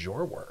 this is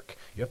your work.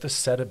 You have to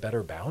set a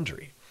better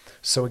boundary.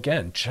 So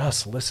again,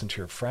 just listen to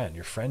your friend.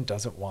 Your friend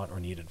doesn't want or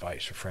need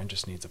advice. Your friend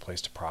just needs a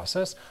place to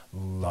process.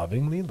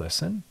 Lovingly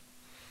listen.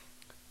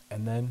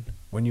 And then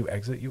when you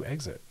exit, you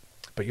exit.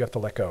 But you have to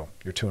let go.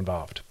 You're too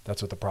involved.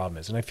 That's what the problem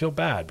is. And I feel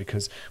bad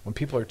because when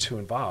people are too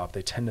involved,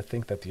 they tend to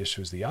think that the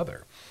issue is the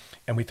other.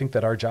 And we think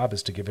that our job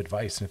is to give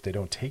advice. And if they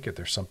don't take it,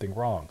 there's something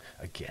wrong.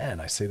 Again,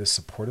 I say this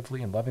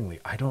supportively and lovingly.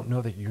 I don't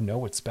know that you know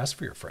what's best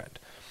for your friend.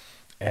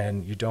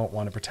 And you don't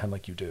want to pretend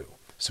like you do.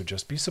 So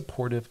just be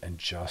supportive and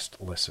just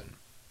listen.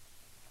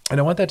 And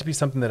I want that to be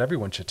something that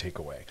everyone should take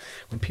away.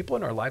 When people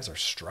in our lives are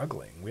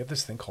struggling, we have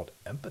this thing called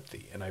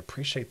empathy. And I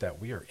appreciate that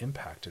we are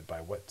impacted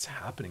by what's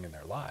happening in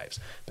their lives.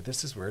 But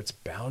this is where it's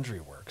boundary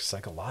work,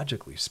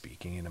 psychologically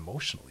speaking and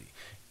emotionally.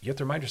 You have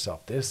to remind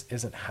yourself, this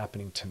isn't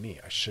happening to me.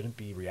 I shouldn't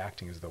be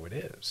reacting as though it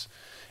is.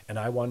 And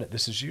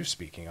this is you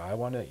speaking. You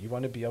want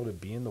to be able to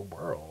be in the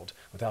world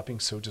without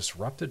being so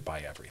disrupted by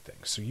everything.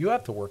 So you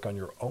have to work on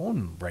your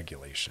own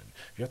regulation.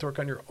 You have to work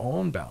on your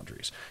own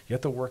boundaries. You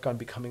have to work on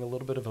becoming a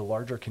little bit of a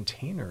larger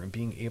container and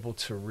being able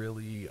to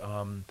really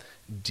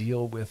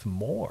deal with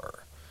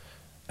more.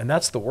 And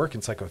that's the work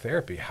in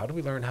psychotherapy. How do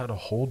we learn how to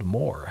hold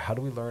more? How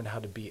do we learn how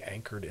to be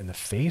anchored in the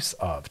face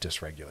of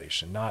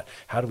dysregulation? Not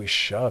how do we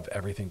shove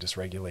everything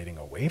dysregulating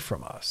away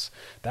from us?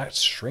 That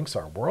shrinks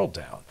our world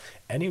down.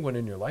 Anyone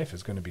in your life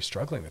is going to be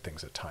struggling with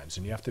things at times,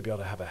 and you have to be able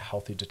to have a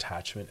healthy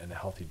detachment and a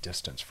healthy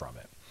distance from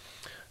it.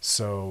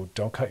 So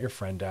don't cut your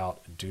friend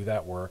out. Do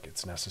that work.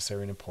 It's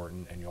necessary and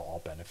important, and you'll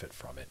all benefit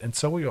from it. And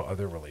so will your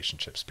other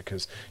relationships,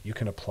 because you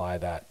can apply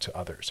that to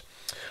others.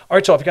 All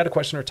right, y'all, if you got a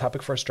question or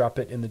topic for us, drop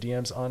it in the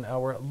DMs on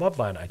our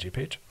Loveline IG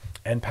page.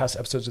 And past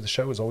episodes of the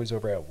show is always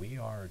over at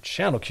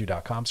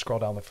wearechannelq.com. Scroll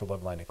down, look for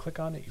Loveline, and click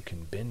on it. You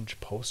can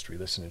binge, post,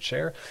 re-listen, and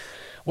share.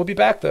 We'll be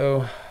back,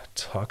 though,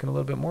 talking a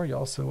little bit more,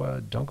 y'all.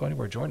 So don't go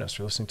anywhere. Join us.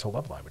 You're listening to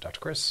Loveline with Dr.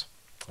 Chris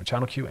on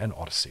Channel Q and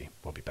Odyssey.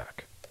 We'll be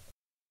back.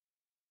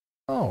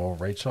 All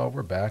right, y'all,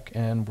 we're back,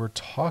 and we're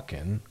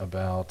talking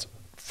about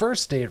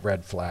first date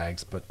red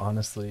flags, but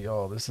honestly,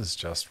 this is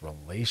just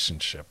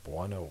relationship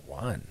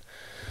 101.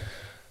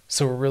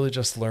 So we're really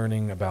just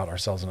learning about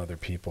ourselves and other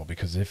people,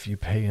 because if you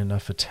pay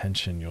enough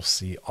attention, you'll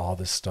see all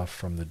this stuff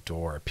from the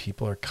door.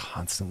 People are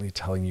constantly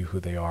telling you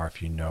who they are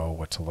if you know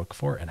what to look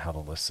for and how to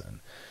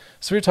listen.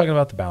 So we're talking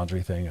about the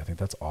boundary thing. I think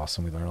that's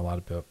awesome. We learn a lot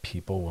about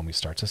people when we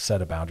start to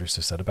set a boundary,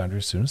 so set a boundary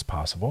as soon as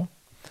possible.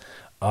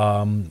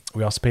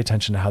 We also pay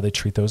attention to how they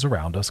treat those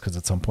around us, because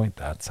at some point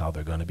that's how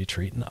they're going to be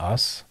treating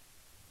us.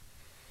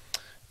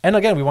 And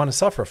again, we want to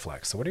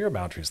self-reflect. So what are your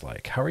boundaries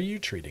like? How are you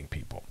treating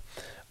people?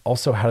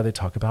 Also, how do they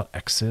talk about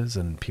exes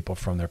and people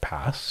from their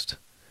past?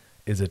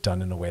 Is it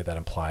done in a way that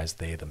implies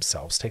they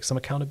themselves take some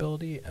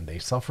accountability and they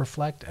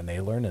self-reflect and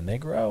they learn and they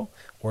grow?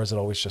 Or is it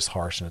always just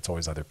harsh and it's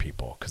always other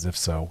people? Because if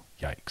so,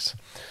 yikes.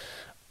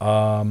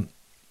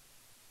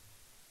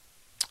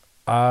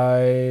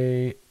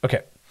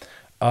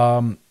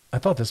 I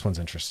thought this one's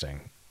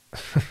interesting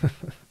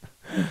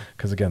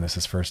because, again, this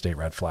is first date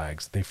red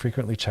flags. They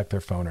frequently check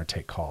their phone or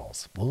take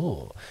calls.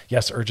 Ooh.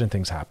 Yes, urgent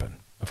things happen,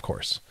 of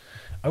course.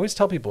 I always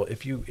tell people,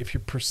 if you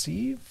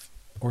perceive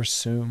or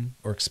assume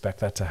or expect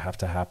that to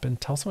happen,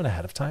 tell someone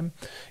ahead of time.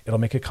 It'll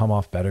make it come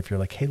off better if you're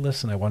like, hey,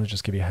 listen, I want to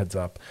just give you a heads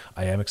up.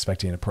 I am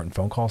expecting an important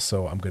phone call,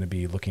 so I'm going to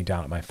be looking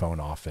down at my phone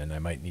often. I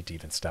might need to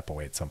even step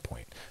away at some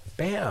point.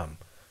 Bam!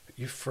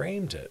 You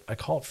framed it. I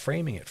call it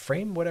framing it.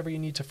 Frame whatever you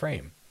need to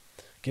frame.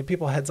 Give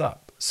people a heads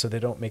up so they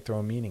don't make their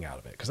own meaning out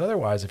of it. Because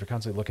otherwise, if you're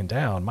constantly looking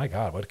down, my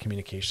God, what a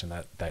communication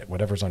that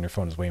whatever's on your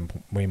phone is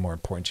way more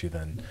important to you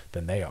than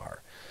they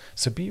are.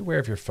 So be aware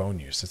of your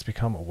phone use. It's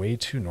become way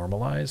too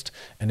normalized,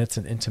 and it's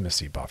an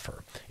intimacy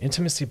buffer.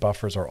 Intimacy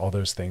buffers are all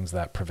those things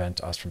that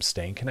prevent us from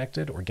staying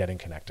connected or getting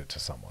connected to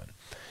someone.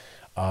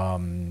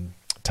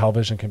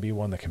 Television can be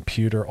one, the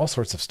computer, all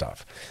sorts of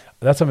stuff.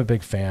 That's why I'm a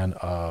big fan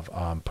of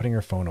putting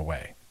your phone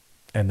away.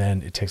 And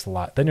then it takes a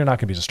lot. Then you're not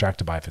going to be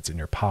distracted by if it's in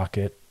your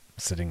pocket,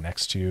 sitting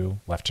next to you,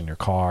 left in your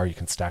car. You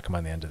can stack them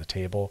on the end of the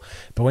table.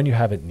 But when you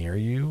have it near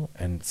you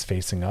and it's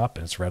facing up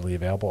and it's readily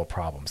available, a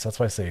problem. So that's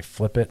why I say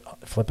flip it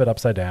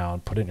upside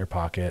down, put it in your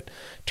pocket,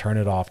 turn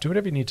it off, do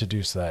whatever you need to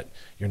do so that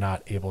you're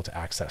not able to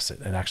access it.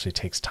 And it actually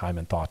takes time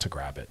and thought to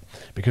grab it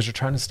because you're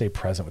trying to stay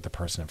present with the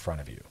person in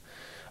front of you.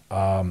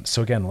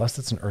 So again, unless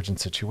it's an urgent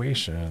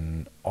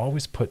situation,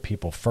 always put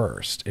people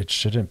first. It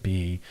shouldn't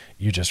be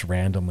you just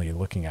randomly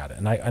looking at it.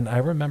 And I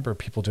remember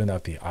people doing that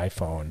with the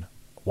iPhone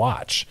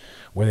watch,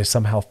 where they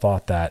somehow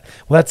thought that,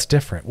 well, that's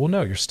different. Well,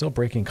 no, you're still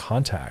breaking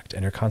contact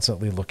and you're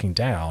constantly looking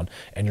down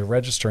and you're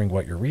registering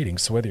what you're reading.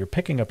 So whether you're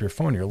picking up your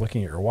phone or you're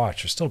looking at your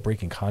watch, you're still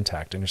breaking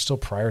contact and you're still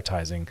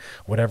prioritizing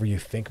whatever you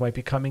think might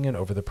be coming in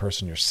over the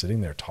person you're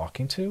sitting there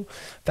talking to.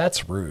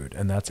 That's rude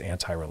and that's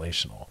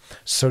anti-relational.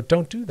 So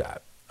don't do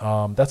that.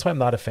 That's why I'm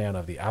not a fan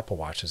of the Apple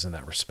Watches in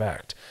that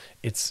respect.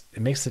 it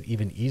makes it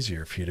even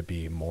easier for you to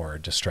be more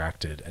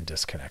distracted and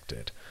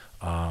disconnected.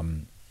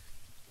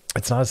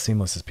 It's not as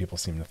seamless as people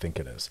seem to think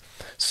it is.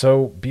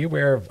 So be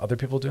aware of other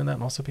people doing that,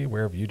 and also be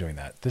aware of you doing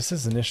that. This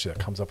is an issue that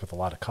comes up with a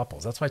lot of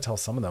couples. That's why I tell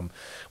some of them,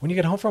 when you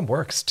get home from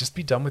work, just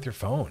be done with your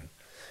phone.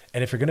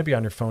 And if you're going to be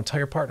on your phone, tell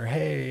your partner,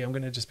 hey, I'm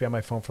going to just be on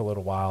my phone for a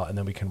little while, and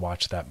then we can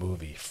watch that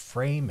movie.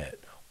 Frame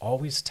it.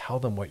 Always tell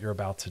them what you're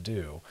about to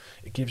do.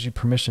 It gives you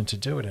permission to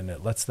do it, and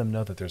it lets them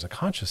know that there's a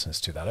consciousness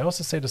to that. I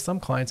also say to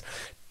some clients,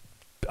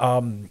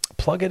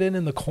 plug it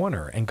in the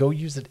corner and go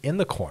use it in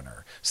the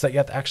corner, so that you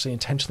have to actually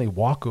intentionally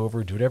walk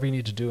over, do whatever you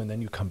need to do, and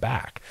then you come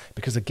back.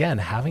 Because again,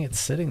 having it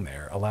sitting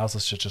there allows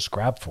us to just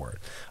grab for it.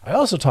 I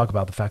also talk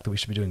about the fact that we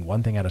should be doing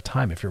one thing at a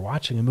time. If you're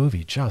watching a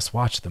movie, just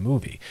watch the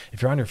movie.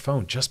 If you're on your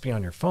phone, just be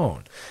on your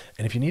phone.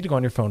 And if you need to go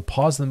on your phone,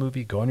 pause the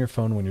movie, go on your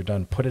phone. When you're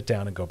done, put it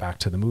down and go back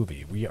to the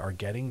movie. We are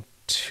getting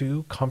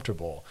too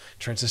comfortable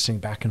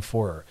transitioning back and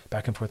forth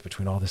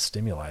between all this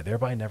stimuli,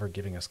 thereby never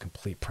giving us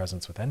complete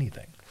presence with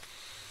anything.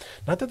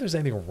 Not that there's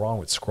anything wrong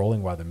with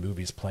scrolling while the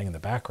movie's playing in the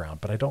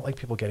background, but I don't like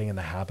people getting in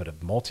the habit of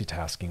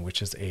multitasking,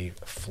 which is a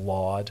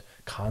flawed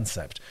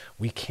concept.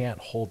 We can't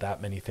hold that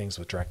many things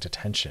with direct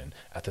attention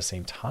at the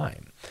same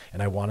time.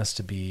 And I want us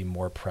to be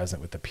more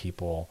present with the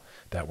people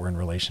that we're in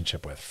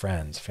relationship with,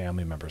 friends,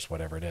 family members,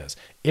 whatever it is.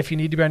 If you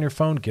need to be on your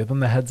phone, give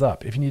them the heads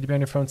up. If you need to be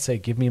on your phone, say,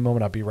 give me a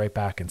moment, I'll be right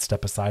back, and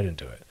step aside and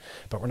do it.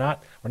 But we're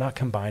not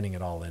combining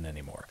it all in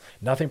anymore.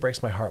 Nothing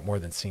breaks my heart more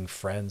than seeing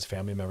friends,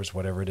 family members,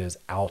 whatever it is,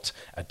 out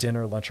at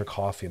dinner, lunch, or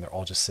coffee, and they're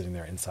all just sitting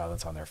there in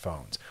silence on their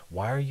phones.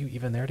 Why are you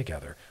even there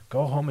together?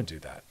 Go home and do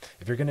that.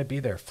 If you're going to be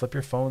there, flip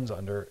your phones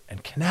under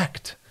and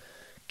connect.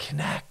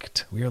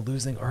 We are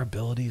losing our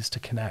abilities to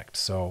connect.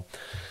 So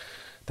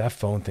that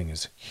phone thing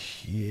is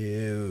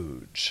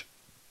huge.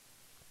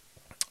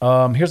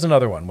 Here's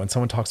another one. When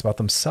someone talks about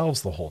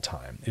themselves the whole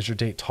time, is your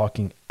date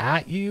talking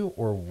at you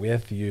or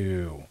with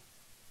you?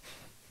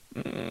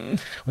 When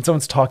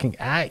someone's talking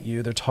at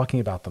you, they're talking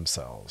about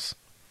themselves.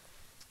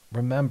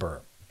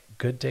 Remember,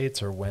 good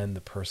dates are when the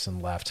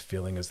person left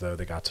feeling as though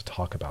they got to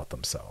talk about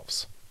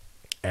themselves.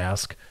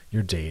 Ask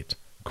your date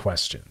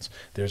questions.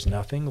 There's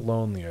nothing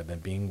lonelier than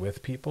being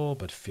with people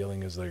but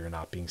feeling as though you're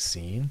not being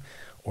seen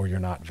or you're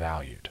not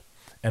valued.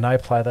 And I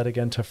apply that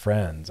again to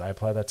friends. I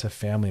apply that to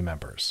family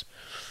members.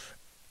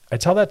 I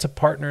tell that to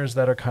partners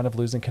that are kind of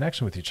losing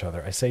connection with each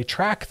other. I say,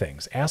 track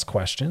things, ask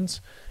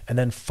questions, and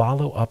then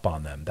follow up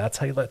on them. That's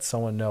how you let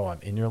someone know,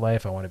 I'm in your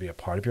life, I want to be a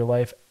part of your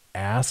life.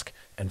 Ask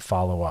and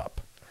follow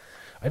up.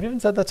 I've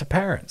even said that to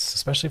parents,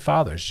 especially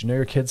fathers. Do you know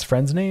your kids'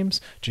 friends' names?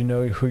 Do you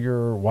know who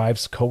your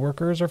wife's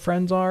coworkers or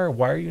friends are?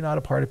 Why are you not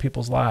a part of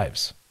people's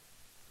lives?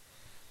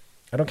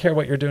 I don't care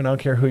what you're doing. I don't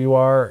care who you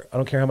are. I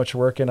don't care how much you're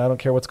working. I don't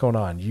care what's going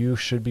on. You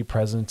should be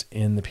present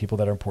in the people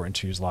that are important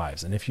to you's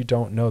lives. And if you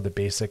don't know the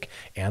basic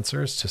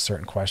answers to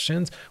certain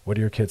questions, what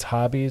are your kids'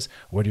 hobbies?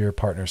 What are your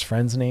partner's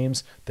friends'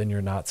 names? Then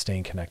you're not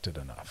staying connected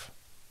enough.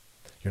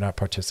 You're not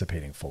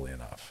participating fully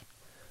enough.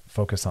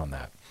 Focus on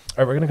that. All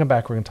right, we're going to come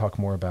back. We're going to talk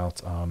more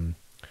about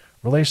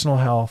relational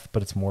health,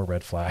 but it's more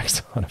red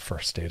flags on a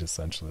first date,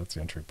 essentially. That's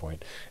the entry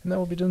point. And then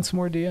we'll be doing some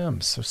more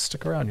DMs. So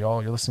stick around,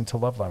 y'all. You're listening to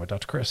Loveline with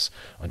Dr. Chris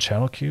on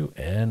Channel Q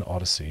and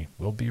Odyssey.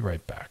 We'll be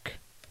right back.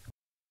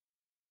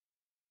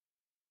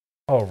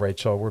 All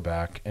right, y'all, we're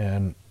back.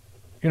 And,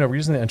 we're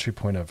using the entry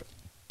point of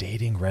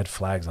dating red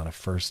flags on a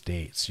first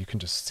date. So you can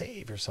just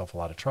save yourself a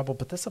lot of trouble.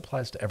 But this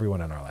applies to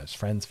everyone in our lives,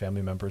 friends,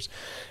 family members.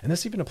 And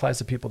this even applies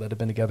to people that have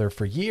been together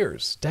for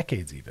years,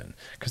 decades even,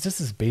 because this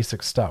is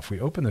basic stuff. We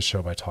open the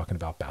show by talking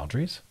about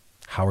boundaries.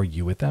 How are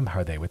you with them?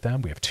 How are they with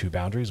them? We have two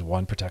boundaries.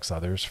 One protects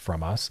others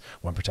from us.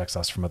 One protects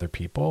us from other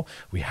people.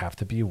 We have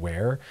to be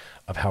aware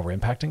of how we're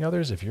impacting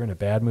others. If you're in a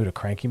bad mood, a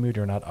cranky mood,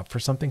 you're not up for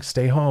something,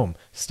 stay home,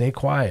 stay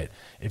quiet.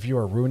 If you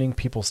are ruining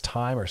people's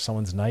time or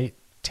someone's night,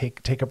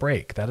 take a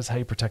break. That is how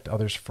you protect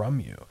others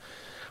from you.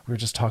 We were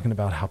just talking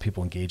about how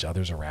people engage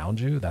others around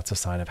you. That's a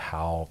sign of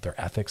how their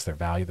ethics, their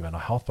value, their mental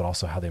health, but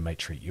also how they might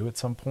treat you at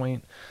some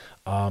point.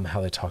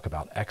 How they talk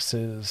about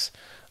exes.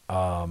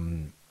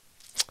 Phone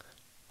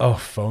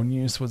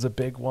use was a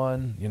big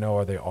one.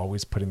 Are they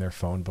always putting their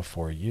phone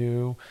before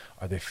you?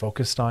 Are they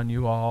focused on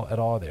you at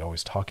all? Are they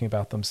always talking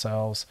about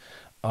themselves?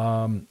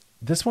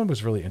 This one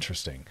was really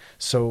interesting.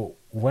 So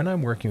when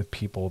I'm working with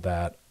people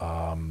that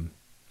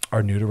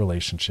are new to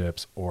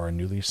relationships or are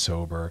newly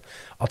sober,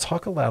 I'll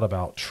talk a lot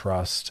about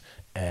trust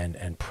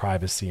and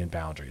privacy and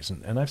boundaries.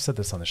 And I've said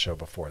this on the show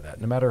before, that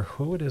no matter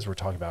who it is we're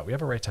talking about, we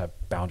have a right to have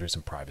boundaries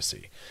and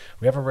privacy.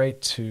 We have a right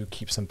to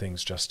keep some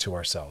things just to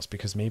ourselves,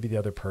 because maybe the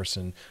other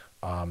person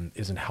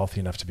isn't healthy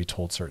enough to be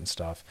told certain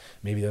stuff.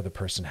 Maybe the other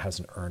person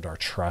hasn't earned our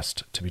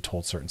trust to be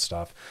told certain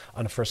stuff.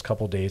 On the first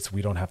couple dates,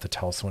 we don't have to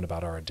tell someone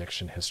about our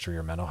addiction history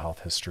or mental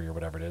health history or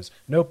whatever it is.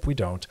 Nope, we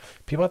don't.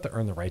 People have to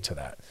earn the right to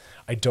that.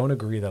 I don't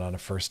agree that on a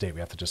first date we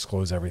have to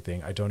disclose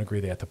everything. I don't agree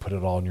they have to put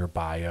it all in your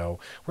bio.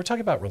 We're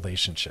talking about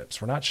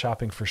relationships. We're not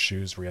shopping for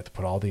shoes where you have to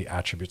put all the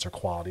attributes or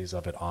qualities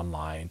of it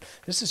online.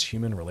 This is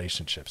human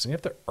relationships, and you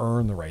have to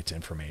earn the right to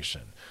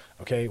information.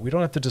 Okay. We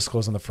don't have to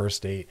disclose on the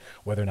first date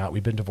whether or not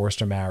we've been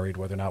divorced or married,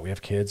 whether or not we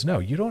have kids. No,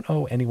 you don't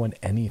owe anyone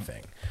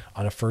anything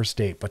on a first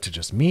date, but to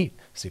just meet,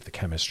 see if the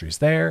chemistry's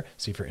there,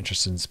 see if you're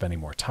interested in spending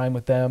more time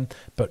with them.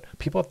 But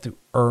people have to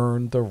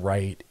earn the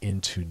right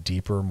into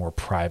deeper, more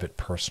private,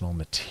 personal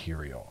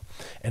material.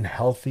 And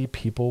healthy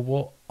people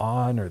will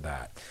honor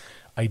that.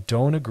 I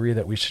don't agree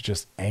that we should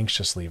just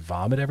anxiously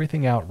vomit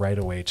everything out right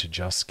away to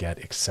just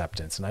get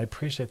acceptance. And I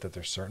appreciate that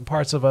there's certain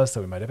parts of us that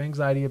we might have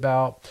anxiety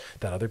about,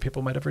 that other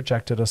people might have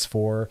rejected us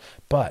for.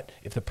 But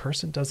if the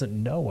person doesn't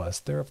know us,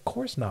 they're of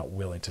course not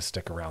willing to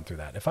stick around through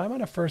that. If I'm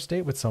on a first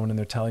date with someone and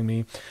they're telling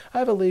me, I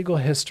have a legal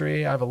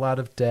history, I have a lot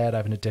of debt, I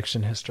have an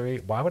addiction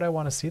history, why would I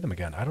want to see them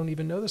again? I don't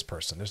even know this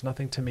person. There's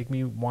nothing to make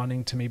me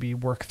wanting to maybe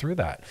work through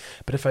that.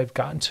 But if I've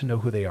gotten to know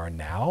who they are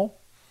now,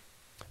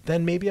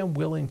 then maybe I'm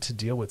willing to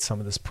deal with some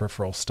of this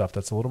peripheral stuff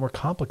that's a little more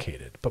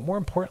complicated. But more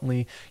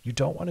importantly, you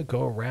don't want to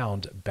go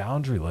around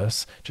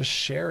boundaryless, just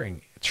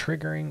sharing,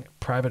 triggering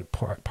private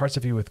parts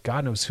of you with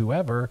God knows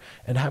whoever,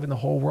 and having the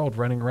whole world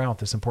running around with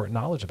this important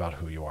knowledge about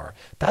who you are.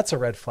 That's a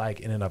red flag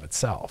in and of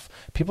itself.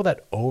 People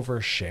that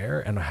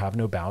overshare and have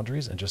no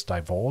boundaries and just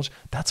divulge,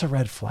 that's a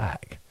red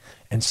flag.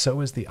 And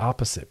so is the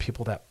opposite.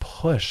 People that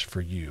push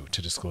for you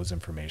to disclose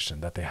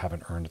information that they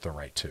haven't earned the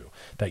right to,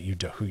 that you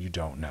do, who you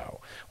don't know.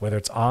 Whether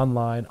it's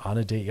online, on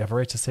a date, you have a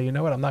right to say, you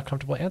know what, I'm not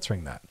comfortable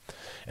answering that.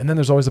 And then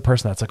there's always a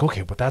person that's like,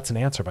 okay, but that's an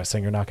answer by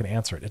saying you're not going to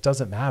answer it. It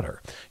doesn't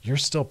matter. You're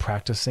still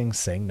practicing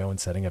saying no and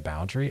setting a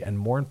boundary. And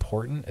more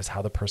important is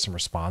how the person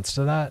responds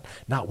to that,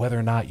 not whether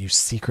or not you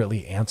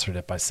secretly answered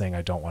it by saying,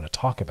 I don't want to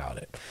talk about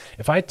it.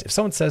 If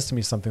someone says to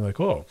me something like,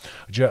 oh,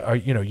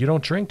 you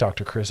don't drink,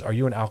 Dr. Chris, are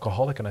you an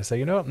alcoholic? And I say,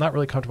 you know, I'm not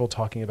really comfortable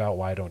talking about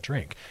why I don't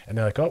drink. And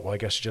they're like, oh, well, I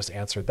guess you just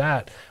answered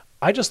that.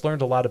 I just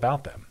learned a lot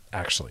about them,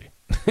 actually,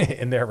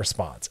 in their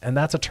response. And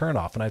that's a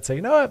turnoff. And I'd say,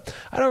 you know what?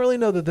 I don't really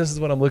know that this is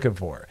what I'm looking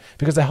for.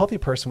 Because a healthy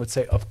person would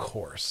say, of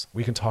course,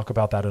 we can talk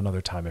about that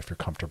another time if you're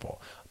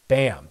comfortable.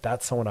 Bam,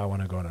 that's someone I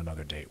want to go on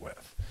another date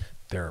with.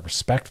 They're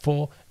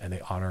respectful and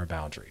they honor a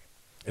boundary.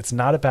 It's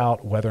not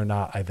about whether or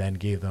not I then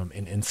gave them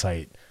an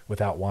insight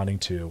without wanting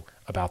to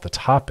about the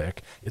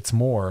topic. It's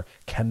more,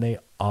 can they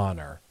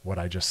honor what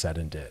I just said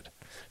and did?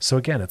 So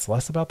again, it's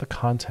less about the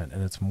content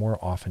and it's more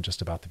often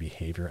just about the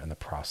behavior and the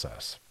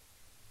process.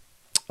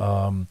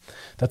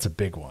 That's a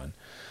big one.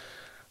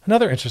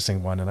 Another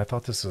interesting one, and I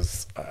thought this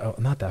was,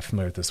 I'm not that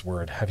familiar with this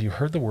word. Have you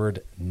heard the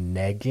word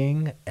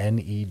negging,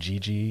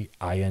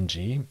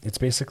 Negging? It's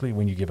basically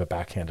when you give a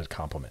backhanded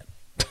compliment.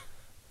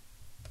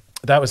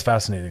 That was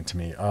fascinating to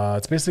me.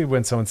 It's basically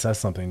when someone says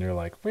something and you're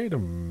like, wait a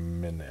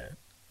minute.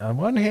 On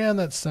one hand,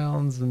 that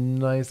sounds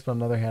nice, but on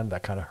the other hand,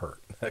 that kind of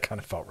hurt. That kind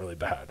of felt really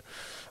bad.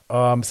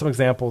 Some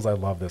examples. I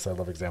love this. I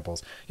love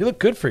examples. You look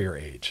good for your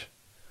age.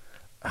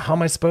 How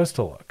am I supposed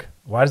to look?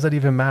 Why does that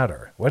even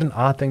matter? What an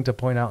odd thing to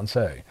point out and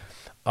say.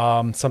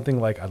 Something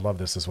like, I love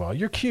this as well.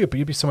 You're cute, but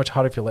you'd be so much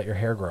hotter if you let your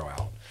hair grow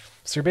out.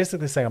 So you're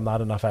basically saying I'm not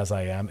enough as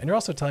I am. And you're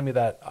also telling me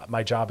that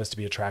my job is to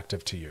be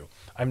attractive to you.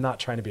 I'm not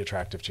trying to be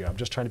attractive to you. I'm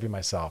just trying to be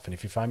myself. And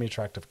if you find me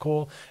attractive,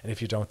 cool. And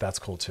if you don't, that's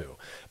cool too.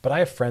 But I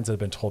have friends that have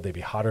been told they'd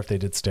be hotter if they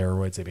did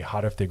steroids. They'd be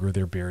hotter if they grew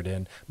their beard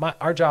in.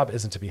 Our job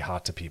isn't to be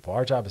hot to people.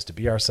 Our job is to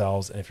be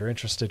ourselves. And if you're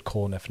interested,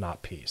 cool. And if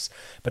not, peace.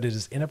 But it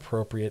is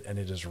inappropriate and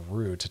it is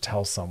rude to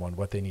tell someone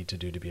what they need to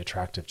do to be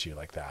attractive to you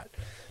like that.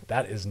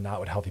 That is not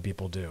what healthy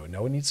people do.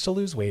 No one needs to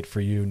lose weight for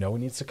you. No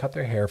one needs to cut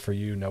their hair for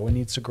you. No one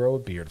needs to grow a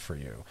beard for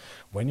you.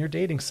 When you're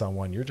dating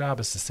someone, your job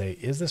is to say,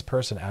 is this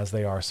person as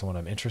they are someone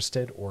I'm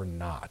interested or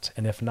not?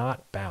 And if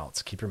not,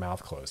 bounce, keep your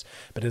mouth closed.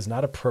 But it is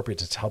not appropriate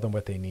to tell them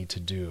what they need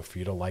to do for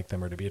you to like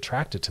them or to be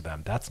attracted to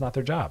them. That's not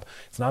their job.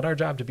 It's not our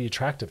job to be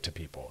attractive to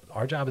people.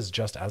 Our job is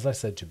just, as I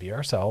said, to be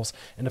ourselves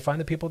and to find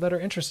the people that are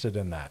interested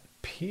in that.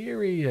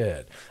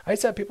 Period. I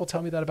used to have people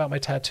tell me that about my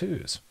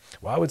tattoos.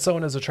 Why would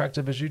someone as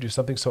attractive as you do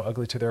something so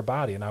ugly to their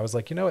body? And I was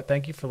like, you know what?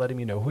 Thank you for letting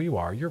me know who you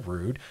are. You're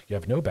rude. You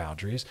have no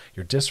boundaries.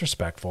 You're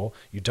disrespectful.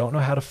 You don't know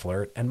how to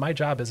flirt. And my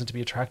job isn't to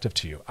be attractive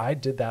to you. I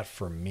did that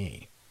for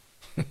me.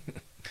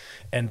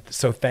 And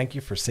so thank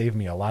you for saving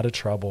me a lot of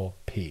trouble.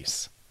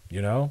 Peace.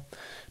 You know?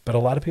 But a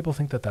lot of people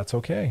think that that's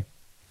okay.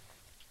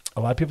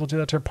 A lot of people do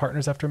that to their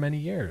partners after many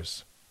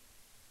years.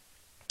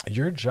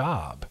 Your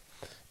job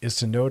is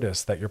to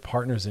notice that your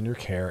partner's in your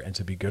care and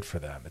to be good for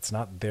them. It's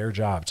not their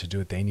job to do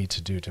what they need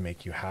to do to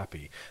make you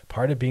happy.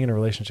 Part of being in a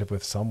relationship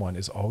with someone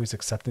is always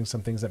accepting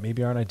some things that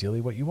maybe aren't ideally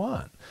what you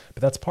want.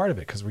 But that's part of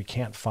it because we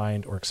can't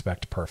find or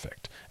expect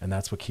perfect. And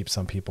that's what keeps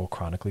some people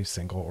chronically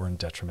single or in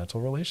detrimental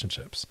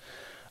relationships.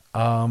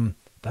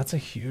 That's a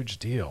huge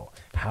deal.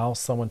 How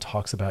someone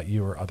talks about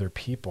you or other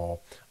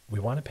people, we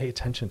want to pay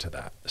attention to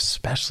that,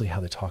 especially how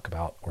they talk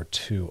about or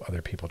to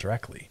other people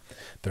directly.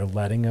 They're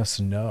letting us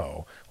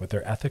know what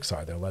their ethics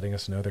are. They're letting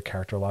us know their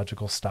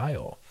characterological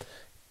style.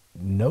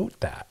 Note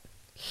that.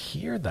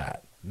 Hear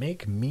that.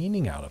 Make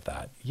meaning out of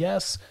that.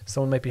 Yes,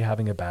 someone might be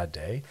having a bad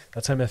day.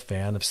 That's why I'm a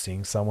fan of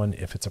seeing someone,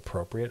 if it's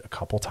appropriate, a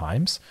couple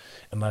times,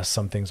 unless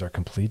some things are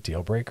complete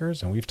deal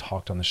breakers. And we've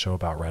talked on the show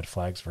about red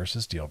flags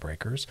versus deal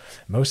breakers.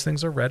 Most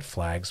things are red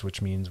flags,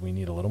 which means we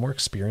need a little more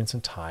experience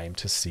and time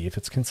to see if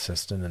it's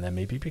consistent, and then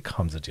maybe it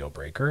becomes a deal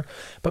breaker.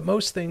 But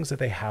most things that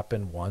they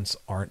happen once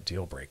aren't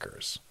deal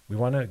breakers. We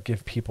want to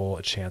give people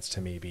a chance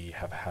to maybe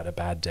have had a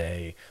bad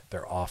day.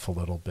 They're off a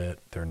little bit.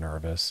 They're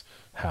nervous.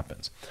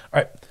 Happens. All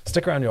right.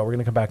 Stick around, y'all. We're going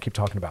to come back, keep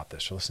talking about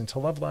this. You're listening to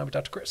Love Line with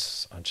Dr.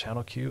 Chris on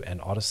Channel Q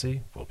and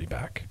Odyssey. We'll be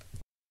back.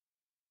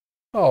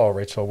 Oh,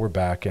 Rachel, we're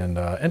back. And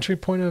entry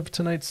point of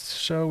tonight's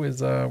show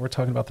is we're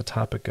talking about the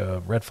topic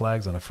of red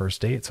flags on a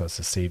first date. So it's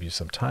to save you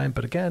some time.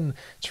 But again,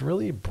 it's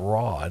really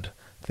broad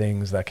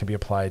things that can be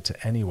applied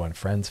to anyone,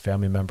 friends,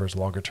 family members,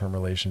 longer term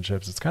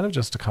relationships. It's kind of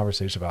just a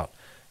conversation about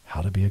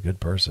how to be a good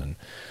person.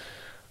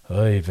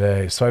 Oy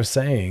vey. So I was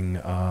saying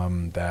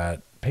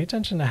that pay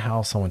attention to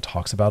how someone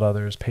talks about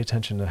others. Pay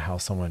attention to how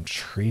someone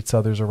treats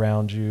others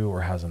around you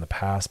or has in the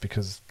past,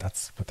 because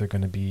that's what they're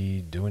going to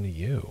be doing to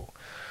you.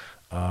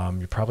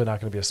 You're probably not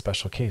going to be a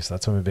special case.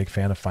 That's why I'm a big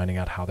fan of finding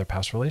out how their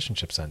past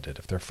relationships ended.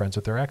 If they're friends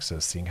with their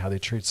exes, seeing how they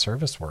treat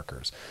service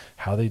workers,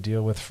 how they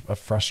deal with a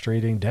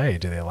frustrating day.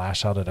 Do they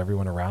lash out at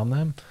everyone around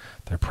them?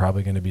 They're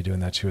probably going to be doing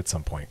that too at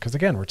some point. Because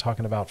again, we're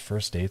talking about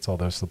first dates,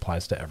 although this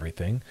applies to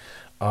everything.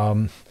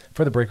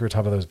 For the break, we were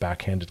talking about those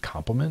backhanded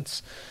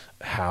compliments,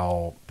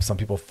 how some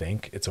people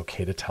think it's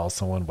okay to tell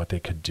someone what they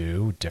could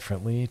do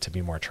differently to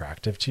be more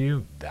attractive to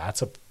you.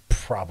 That's a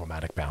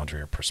problematic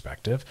boundary or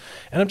perspective.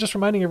 And I'm just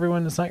reminding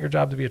everyone, it's not your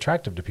job to be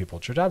attractive to people.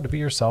 It's your job to be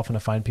yourself and to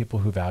find people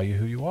who value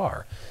who you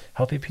are.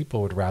 Healthy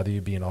people would rather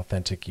you be an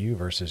authentic you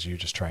versus you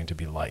just trying to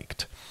be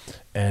liked.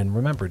 And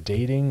remember,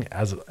 dating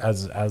as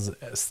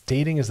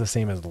dating is the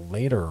same as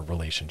later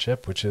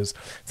relationship, which is,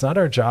 it's not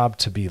our job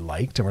to be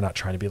liked, and we're not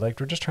trying to be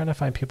liked. We're just trying to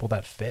find people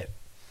that fit.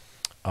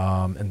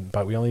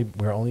 But we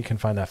only can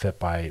find that fit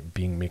by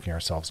making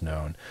ourselves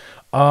known.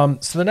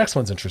 So the next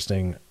one's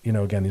interesting.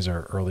 Again, these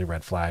are early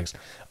red flags.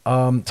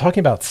 Talking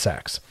about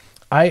sex.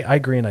 I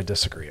agree and I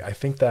disagree. I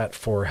think that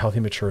for healthy,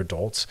 mature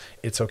adults,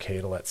 it's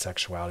okay to let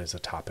sexuality as a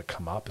topic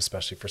come up,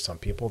 especially for some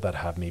people that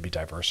have maybe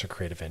diverse or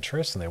creative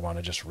interests and they want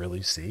to just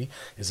really see,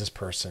 is this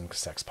person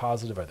sex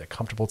positive? Are they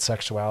comfortable with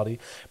sexuality?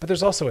 But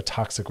there's also a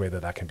toxic way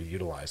that can be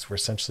utilized, where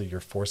essentially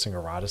you're forcing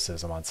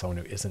eroticism on someone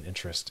who isn't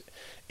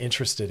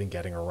interested in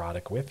getting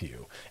erotic with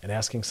you. And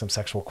asking some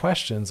sexual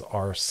questions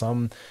are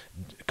some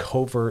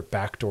covert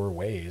backdoor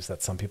ways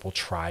that some people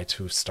try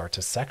to start to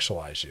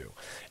sexualize you.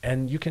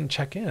 And you can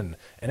check in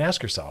and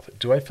ask yourself,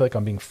 do I feel like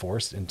I'm being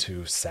forced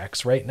into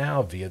sex right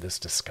now via this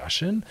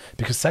discussion?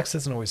 Because sex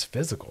isn't always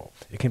physical.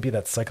 It can be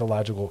that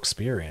psychological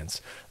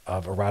experience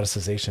of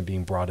eroticization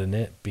being brought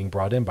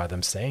in by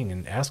them saying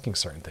and asking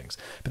certain things.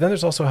 But then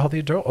there's also a healthy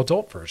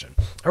adult version.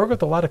 I work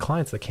with a lot of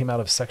clients that came out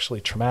of sexually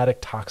traumatic,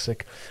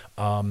 toxic,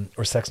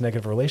 or sex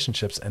negative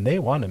relationships, and they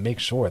want to make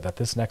sure that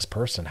this next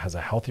person has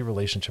a healthy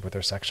relationship with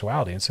their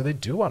sexuality. And so they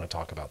do want to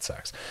talk about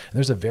sex. And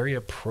there's a very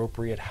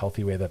appropriate,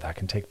 healthy way that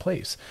can take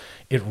place.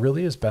 It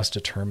really is best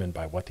determined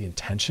by what the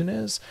intention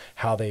is,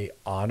 how they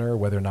honor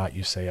whether or not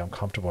you say I'm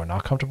comfortable or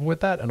not comfortable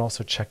with that, and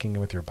also checking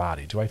in with your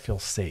body. Do I feel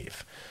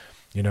safe?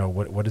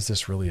 What is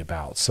this really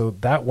about? So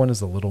that one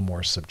is a little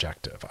more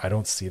subjective. I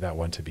don't see that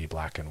one to be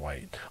black and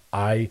white.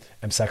 I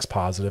am sex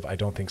positive. I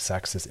don't think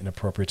sex is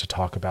inappropriate to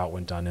talk about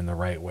when done in the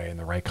right way, in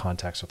the right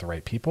context with the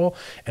right people.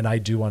 And I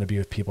do want to be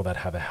with people that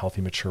have a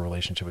healthy, mature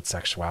relationship with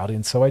sexuality.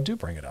 And so I do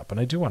bring it up and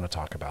I do want to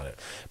talk about it.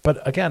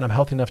 But again, I'm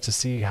healthy enough to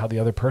see how the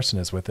other person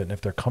is with it and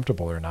if they're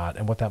comfortable or not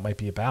and what that might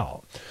be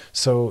about.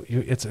 So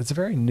it's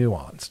very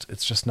nuanced.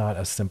 It's just not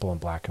as simple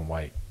and black and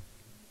white.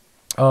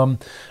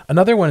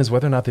 Another one is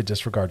whether or not they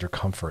disregard your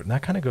comfort. And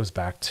that kind of goes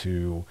back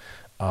to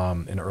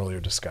an earlier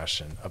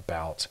discussion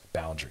about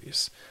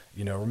boundaries.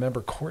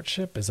 Remember,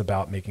 courtship is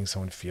about making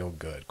someone feel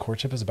good.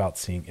 Courtship is about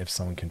seeing if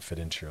someone can fit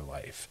into your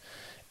life.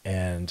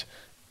 And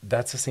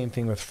that's the same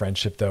thing with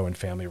friendship, though, and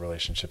family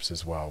relationships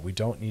as well. We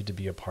don't need to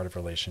be a part of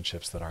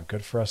relationships that aren't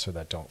good for us or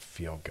that don't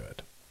feel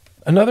good.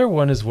 Another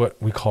one is what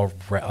we call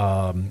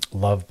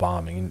love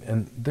bombing.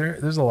 And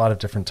there's a lot of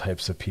different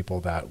types of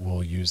people that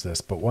will use this,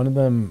 but what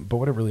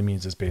it really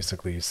means is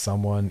basically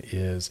someone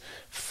is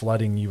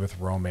flooding you with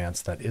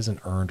romance that isn't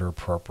earned or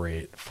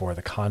appropriate for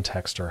the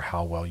context or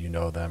how well you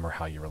know them or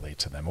how you relate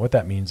to them. What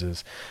that means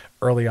is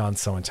early on,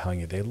 someone telling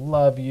you they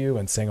love you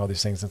and saying all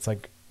these things. It's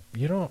like,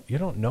 you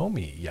don't know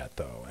me yet,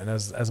 though. And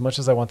as much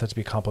as I want that to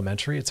be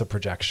complimentary, it's a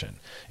projection.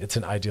 It's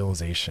an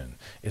idealization.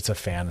 It's a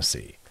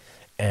fantasy.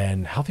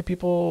 And healthy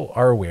people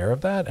are aware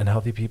of that, and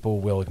healthy people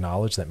will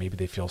acknowledge that maybe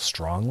they feel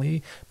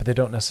strongly, but they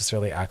don't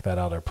necessarily act that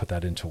out or put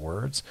that into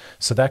words.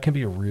 So that can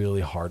be a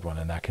really hard one,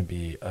 and that can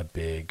be a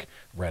big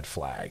red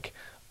flag.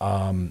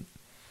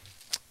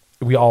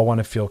 We all want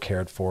to feel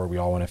cared for. We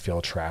all want to feel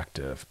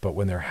attractive. But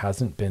when there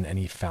hasn't been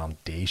any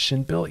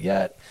foundation built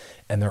yet,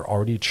 and they're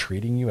already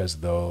treating you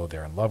as though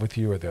they're in love with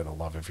you or they're the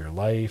love of your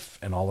life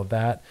and all of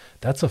that,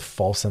 that's a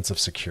false sense of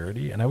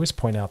security. And I always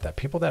point out that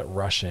people that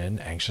rush in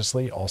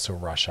anxiously also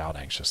rush out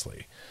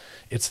anxiously.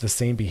 It's the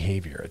same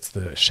behavior. It's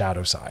the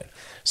shadow side.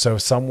 So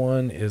if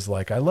someone is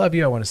like, I love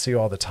you, I want to see you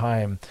all the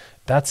time,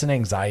 that's an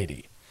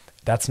anxiety.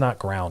 That's not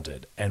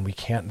grounded. And we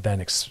can't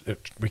then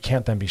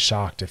be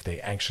shocked if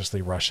they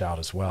anxiously rush out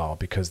as well,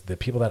 because the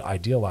people that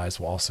idealize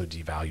will also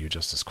devalue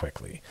just as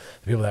quickly.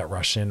 The people that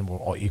rush in will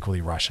all equally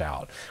rush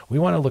out. We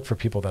want to look for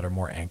people that are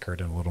more anchored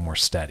and a little more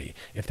steady.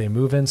 If they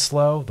move in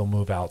slow, they'll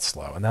move out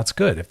slow. And that's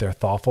good. If they're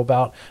thoughtful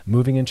about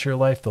moving into your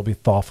life, they'll be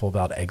thoughtful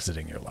about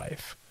exiting your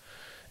life.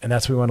 And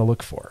that's what we want to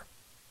look for.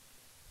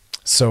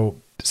 So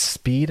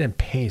speed and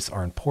pace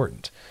are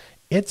important.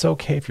 It's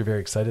okay if you're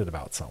very excited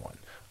about someone.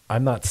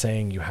 I'm not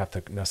saying you have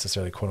to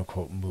necessarily, quote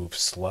unquote, move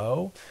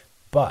slow,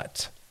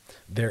 but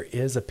there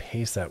is a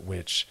pace at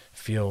which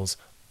feels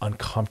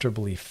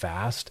uncomfortably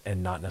fast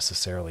and not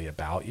necessarily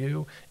about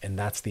you. And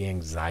that's the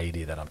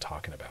anxiety that I'm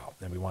talking about.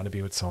 And we want to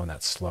be with someone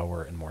that's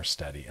slower and more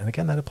steady. And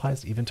again, that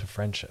applies even to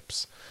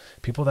friendships.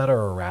 People that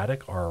are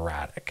erratic are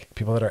erratic.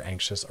 People that are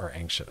anxious are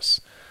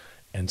anxious.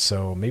 And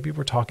so maybe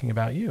we're talking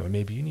about you, and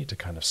maybe you need to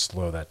kind of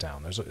slow that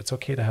down. It's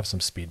okay to have some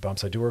speed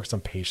bumps. I do work with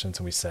some patients,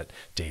 and we set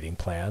dating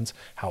plans,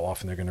 how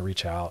often they're going to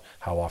reach out,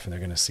 how often they're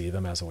going to see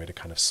them, as a way to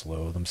kind of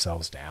slow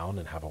themselves down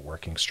and have a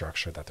working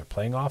structure that they're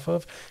playing off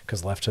of,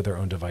 because left to their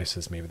own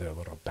devices, maybe they're a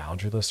little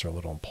boundaryless or a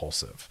little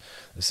impulsive.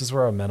 This is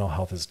where our mental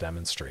health is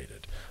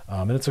demonstrated.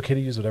 And it's okay to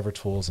use whatever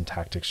tools and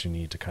tactics you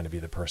need to kind of be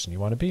the person you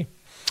want to be.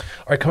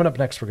 All right, coming up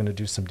next, we're going to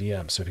do some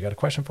DMs. So if you got a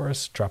question for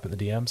us, drop it in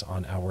the DMs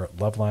on our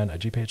Loveline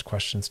IG page.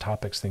 Questions,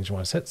 topics, things you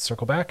want to hit,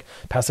 circle back.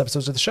 Past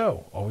episodes of the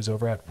show, always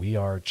over at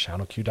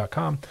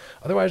wearechannelq.com.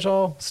 Otherwise,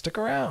 y'all stick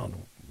around.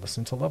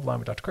 Listen to Loveline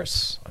with Dr.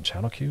 Chris on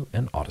Channel Q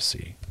and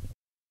Odyssey.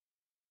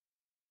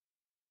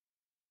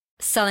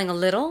 Selling a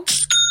little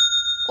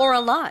or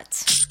a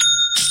lot?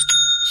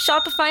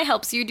 Shopify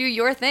helps you do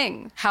your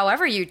thing,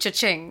 however you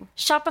cha-ching.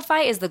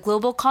 Shopify is the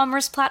global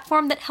commerce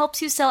platform that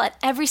helps you sell at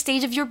every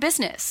stage of your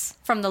business.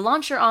 From the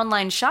launch your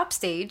online shop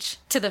stage,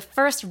 to the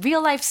first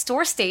real-life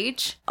store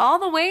stage, all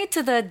the way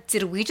to the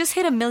did we just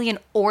hit 1 million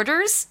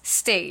orders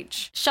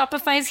stage.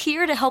 Shopify's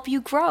here to help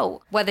you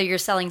grow. Whether you're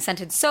selling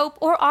scented soap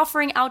or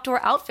offering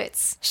outdoor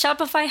outfits,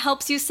 Shopify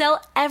helps you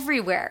sell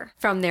everywhere.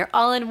 From their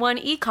all-in-one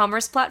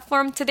e-commerce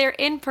platform to their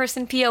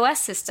in-person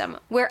POS system,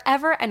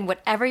 wherever and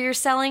whatever you're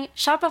selling,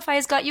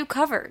 Shopify's got you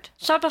covered.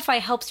 Shopify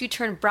helps you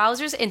turn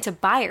browsers into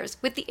buyers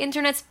with the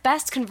internet's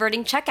best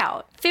converting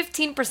checkout.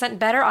 15%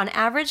 better on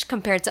average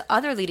compared to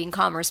other leading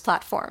commerce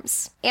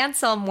platforms. And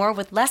sell more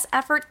with less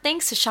effort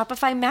thanks to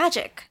Shopify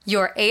Magic,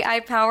 your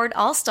AI-powered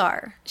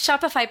all-star.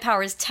 Shopify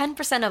powers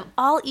 10% of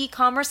all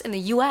e-commerce in the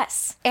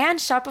US. And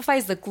Shopify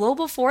is the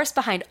global force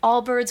behind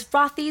Allbirds,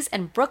 Rothy's,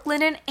 and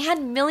Brooklinen,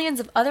 and millions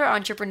of other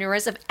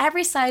entrepreneurs of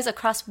every size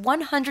across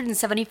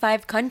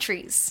 175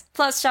 countries.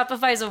 Plus,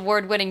 Shopify's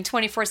award-winning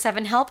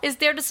 24/7 help is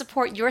there to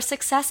support your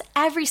success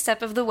every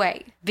step of the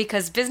way.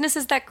 Because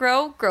businesses that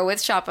grow, grow with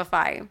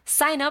Shopify.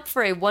 Sign up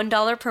for a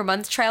 $1 per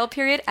month trial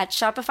period at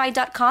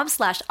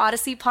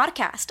shopify.com/Odyssey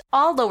Podcast,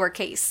 all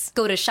lowercase.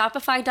 Go to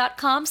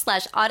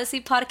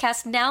shopify.com/Odyssey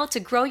Podcast now to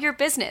grow your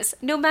business,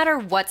 no matter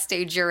what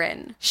stage you're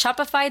in.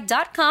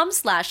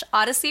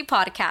 Shopify.com/Odyssey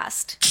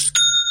Podcast.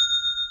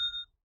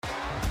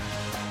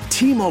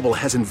 T-Mobile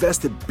has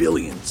invested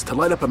billions to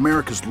light up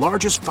America's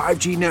largest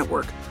 5G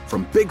network,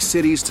 from big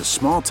cities to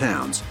small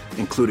towns,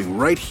 including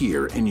right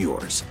here in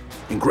yours.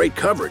 And great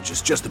coverage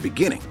is just the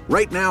beginning.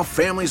 Right now,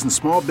 families and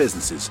small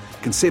businesses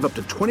can save up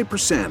to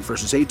 20%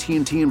 versus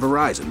AT&T and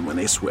Verizon when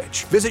they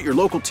switch. Visit your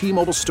local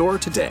T-Mobile store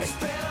today.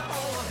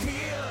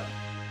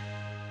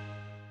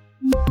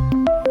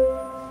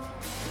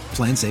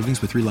 Plan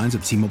savings with 3 lines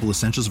of T-Mobile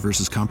Essentials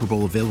versus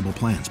comparable available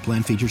plans.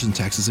 Plan features and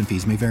taxes and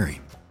fees may vary.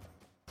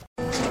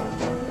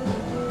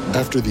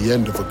 After the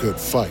end of a good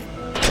fight,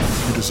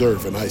 you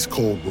deserve an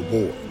ice-cold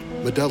reward.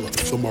 Modelo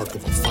is the mark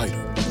of a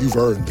fighter. You've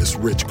earned this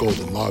rich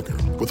golden lager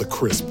with a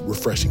crisp,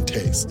 refreshing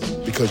taste.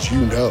 Because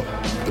you know,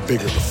 the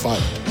bigger the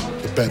fight,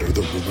 the better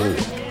the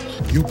reward.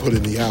 You put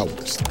in the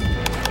hours,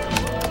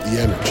 the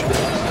energy,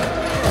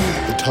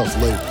 the tough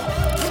labor.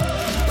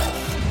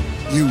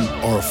 You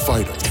are a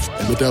fighter,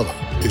 and Modelo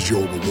is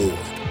your reward.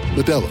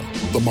 Modelo,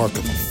 the mark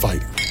of a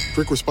fighter.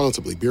 Drink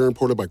responsibly. Beer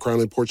imported by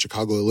Crown Imports,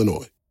 Chicago,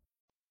 Illinois.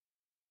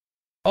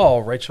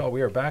 All right, y'all,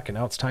 we are back, and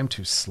now it's time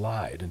to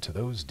slide into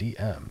those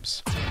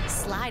DMs.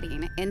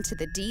 Sliding into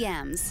the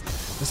DMs.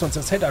 This one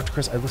says, hey, Dr.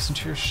 Chris, I listened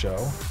to your show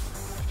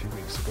a few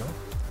weeks ago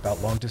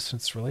about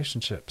long-distance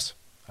relationships.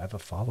 I have a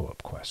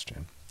follow-up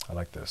question. I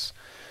like this.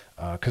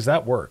 Because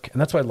that work, and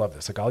that's why I love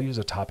this. Like, I'll use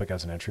a topic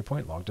as an entry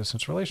point,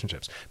 long-distance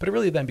relationships. But it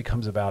really then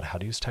becomes about how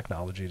to use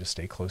technology to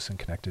stay close and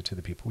connected to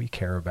the people we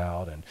care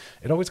about. And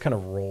it always kind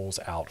of rolls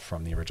out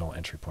from the original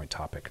entry point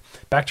topic.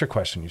 Back to your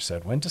question, you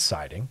said, when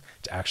deciding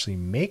to actually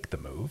make the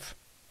move,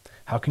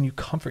 how can you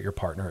comfort your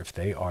partner if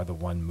they are the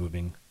one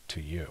moving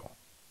to you?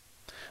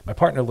 My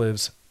partner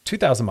lives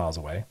 2,000 miles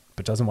away,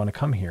 but doesn't want to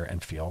come here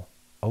and feel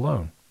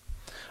alone.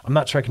 I'm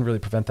not sure I can really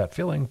prevent that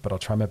feeling, but I'll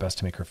try my best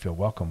to make her feel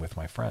welcome with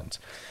my friends.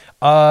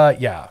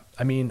 Yeah,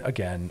 I mean,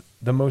 again,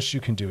 the most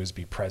you can do is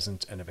be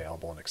present and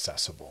available and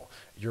accessible.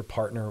 Your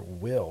partner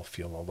will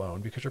feel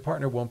alone because your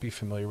partner won't be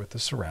familiar with the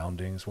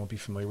surroundings, won't be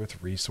familiar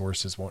with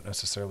resources, won't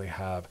necessarily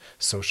have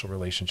social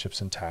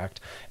relationships intact.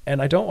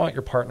 And I don't want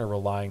your partner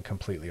relying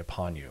completely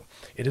upon you.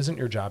 It isn't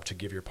your job to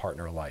give your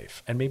partner a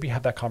life, and maybe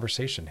have that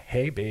conversation.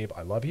 Hey, babe,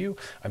 I love you.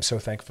 I'm so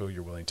thankful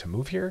you're willing to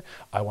move here.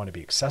 I want to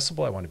be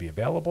accessible. I want to be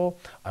available.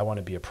 I want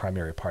to be a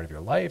primary part of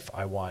your life.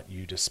 I want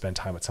you to spend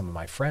time with some of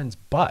my friends,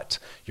 but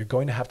you're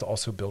going to have to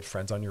also build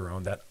friends on your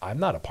own that I'm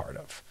not a part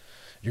of.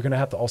 You're going to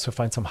have to also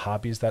find some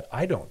hobbies that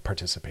I don't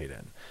participate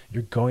in.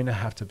 You're going to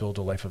have to build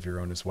a life of your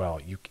own as well.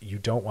 You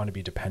don't want to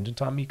be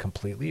dependent on me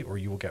completely, or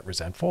you will get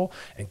resentful.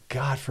 And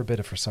God forbid,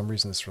 if for some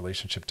reason this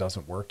relationship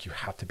doesn't work, you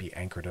have to be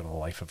anchored in a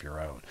life of your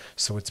own.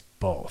 So it's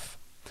both.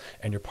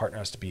 And your partner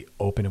has to be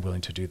open and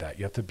willing to do that.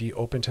 You have to be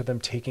open to them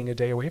taking a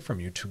day away from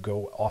you to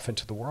go off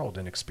into the world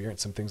and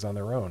experience some things on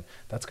their own.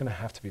 That's going to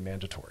have to be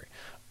mandatory.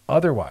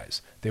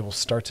 Otherwise, they will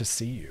start to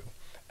see you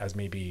as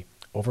maybe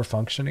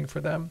over-functioning for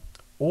them,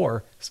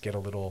 or get a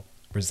little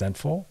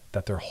resentful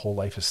that their whole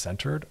life is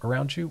centered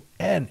around you.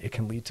 And it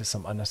can lead to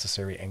some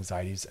unnecessary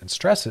anxieties and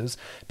stresses,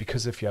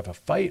 because if you have a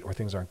fight or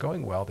things aren't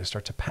going well, they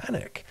start to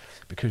panic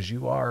because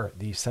you are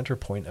the center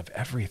point of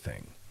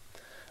everything.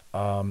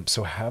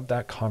 So have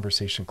that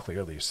conversation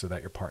clearly so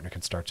that your partner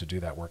can start to do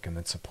that work, and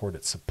then support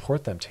it.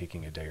 Support them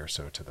taking a day or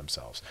so to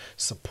themselves.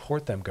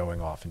 Support them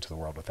going off into the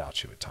world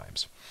without you at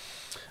times.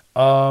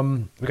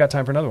 We got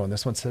time for another one.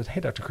 This one says, hey,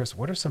 Dr. Chris,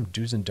 what are some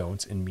do's and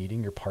don'ts in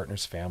meeting your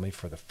partner's family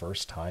for the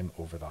first time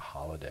over the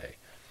holiday?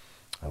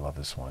 I love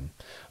this one.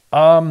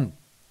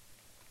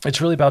 It's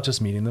really about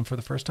just meeting them for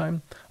the first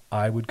time.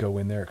 I would go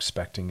in there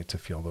expecting it to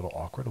feel a little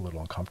awkward, a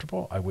little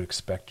uncomfortable. I would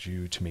expect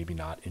you to maybe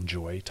not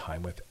enjoy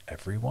time with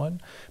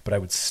everyone, but I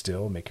would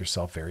still make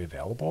yourself very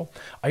available.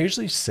 I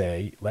usually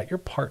say, let your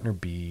partner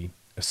be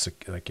a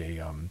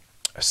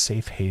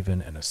safe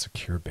haven and a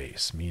secure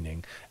base,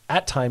 meaning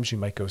at times you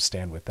might go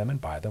stand with them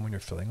and by them when you're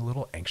feeling a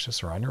little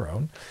anxious or on your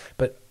own,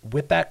 but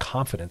with that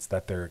confidence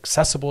that they're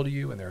accessible to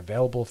you and they're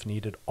available if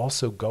needed.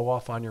 Also go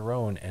off on your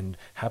own and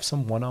have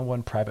some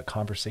one-on-one private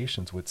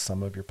conversations with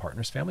some of your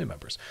partner's family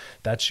members.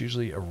 That's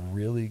usually a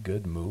really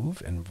good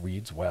move and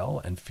reads well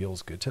and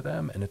feels good to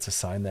them. And it's a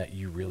sign that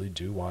you really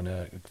do want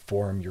to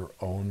form your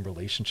own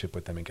relationship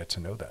with them and get to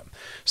know them.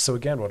 So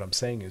again, what I'm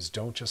saying is,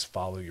 don't just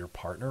follow your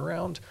partner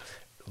around.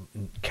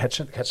 Catch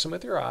them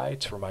with your eye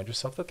to remind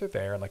yourself that they're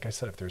there. And like I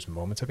said, if there's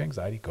moments of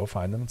anxiety, go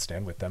find them and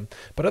stand with them.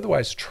 But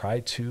otherwise, try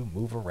to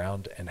move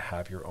around and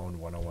have your own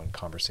one-on-one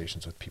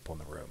conversations with people in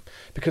the room,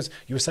 because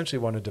you essentially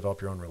want to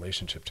develop your own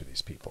relationship to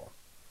these people.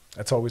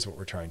 That's always what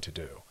we're trying to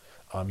do.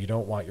 You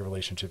don't want your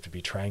relationship to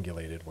be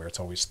triangulated where it's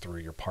always through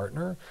your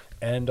partner.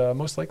 And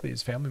most likely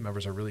his family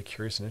members are really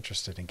curious and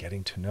interested in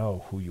getting to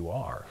know who you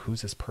are.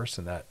 Who's this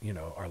person that,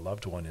 our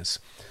loved one is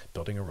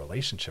building a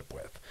relationship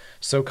with?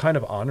 So kind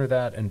of honor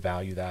that and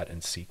value that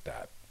and seek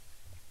that.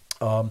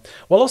 While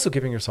also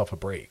giving yourself a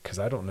break, because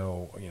I don't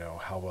know,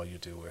 how well you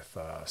do with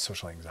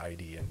social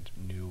anxiety and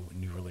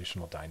new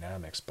relational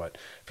dynamics. But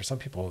for some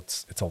people,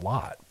 it's a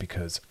lot,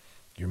 because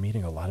you're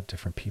meeting a lot of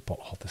different people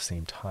all at the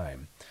same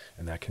time.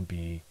 And that can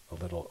be a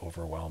little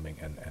overwhelming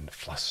and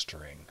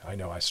flustering. I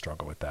know I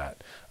struggle with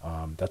that.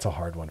 That's a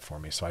hard one for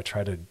me. So I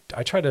try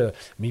to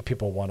meet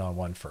people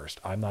one-on-one first.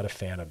 I'm not a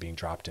fan of being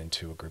dropped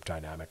into a group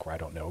dynamic where I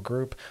don't know a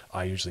group.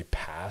 I usually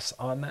pass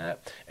on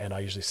that. And I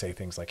usually say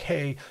things like,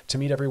 hey, to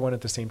meet everyone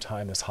at the same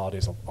time, this holiday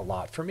is a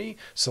lot for me.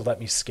 So let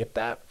me skip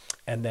that.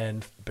 And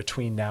then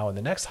between now and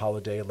the next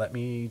holiday, let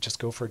me just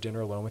go for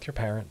dinner alone with your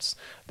parents.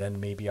 Then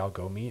maybe I'll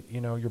go meet,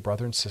 your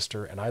brother and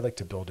sister. And I like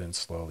to build in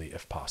slowly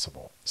if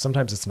possible.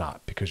 Sometimes it's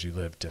not, because you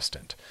live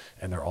distant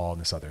and they're all in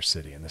this other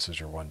city and this is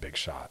your one big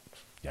shot.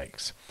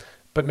 Yikes.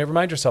 But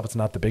remind yourself it's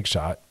not the big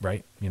shot,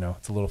 right?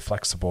 It's a little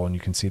flexible and you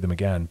can see them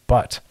again.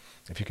 But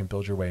if you can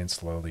build your way in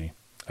slowly,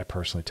 I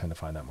personally tend to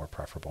find that more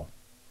preferable.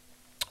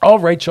 All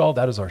right, y'all,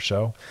 that is our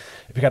show.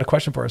 If you got a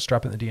question for us,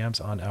 drop it in the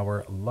DMs on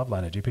our love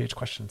line at DPH.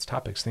 Questions,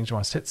 topics, things you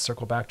want us to hit,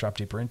 circle back, drop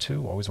deeper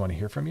into. Always want to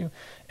hear from you.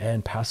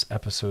 And past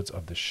episodes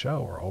of the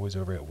show are always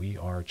over at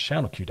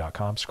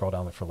wearechannelq.com. Scroll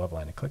down, look for Love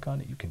Line and click on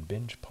it. You can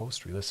binge,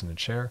 post, re-listen, and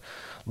share.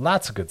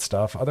 Lots of good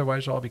stuff.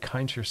 Otherwise, y'all, be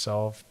kind to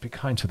yourself. Be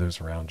kind to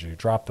those around you.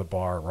 Drop the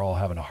bar. We're all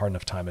having a hard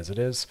enough time as it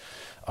is.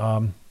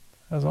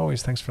 As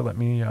always, thanks for letting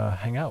me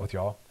hang out with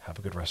y'all. Have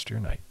a good rest of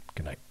your night.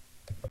 Good night.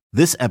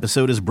 This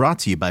episode is brought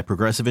to you by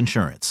Progressive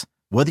Insurance.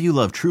 Whether you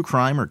love true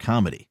crime or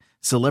comedy,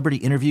 celebrity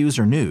interviews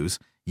or news,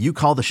 you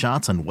call the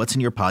shots on what's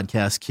in your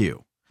podcast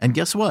queue. And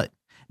guess what?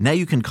 Now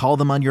you can call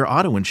them on your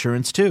auto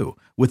insurance too,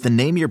 with the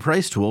Name Your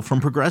Price tool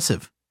from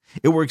Progressive.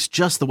 It works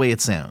just the way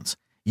it sounds.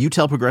 You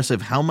tell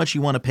Progressive how much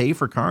you want to pay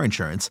for car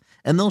insurance,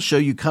 and they'll show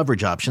you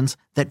coverage options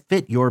that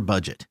fit your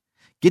budget.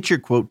 Get your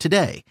quote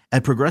today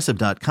at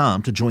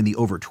Progressive.com to join the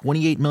over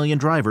 28 million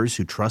drivers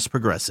who trust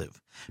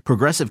Progressive.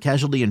 Progressive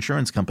Casualty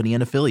Insurance Company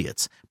and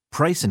Affiliates.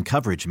 Price and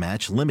coverage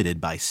match limited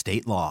by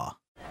state law.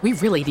 We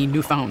really need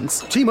new phones.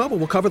 T-Mobile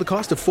will cover the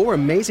cost of 4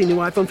 amazing new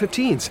iPhone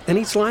 15s, and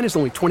each line is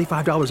only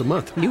 $25 a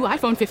month. New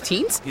iPhone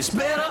 15s? It's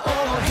better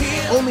over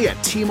here. Only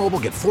at T-Mobile,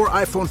 get 4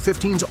 iPhone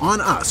 15s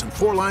on us and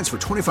 4 lines for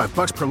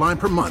 $25 per line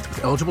per month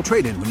with eligible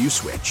trade-in when you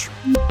switch.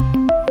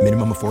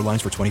 Minimum of 4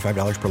 lines for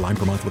 $25 per line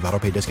per month with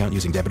autopay discount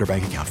using debit or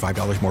bank account.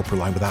 $5 more per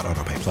line without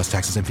autopay, plus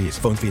taxes and fees.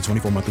 Phone fee at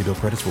 24 monthly bill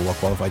credits for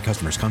well-qualified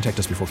customers. Contact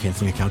us before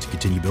canceling account to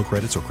continue bill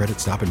credits or credit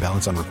stop and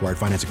balance on required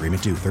finance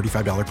agreement due.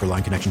 $35 per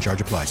line connection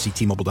charge applies. See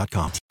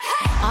T-Mobile.com.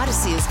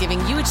 Odyssey is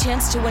giving you a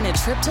chance to win a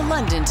trip to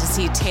London to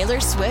see Taylor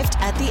Swift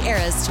at the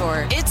Eras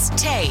Tour. It's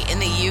Tay in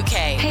the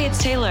UK. Hey,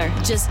 it's Taylor.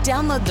 Just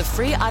download the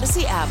free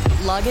Odyssey app,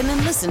 log in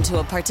and listen to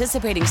a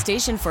participating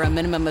station for a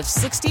minimum of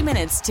 60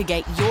 minutes to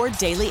get your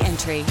daily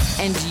entry.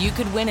 And you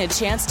could win a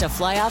chance to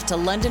fly off to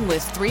London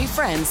with 3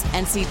 friends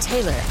and see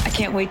Taylor. I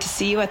can't wait to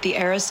see you at the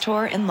Eras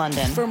Tour in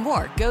London. For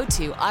more, go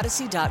to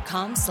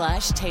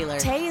odyssey.com/Taylor.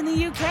 Tay in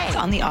the UK. It's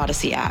on the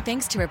Odyssey app.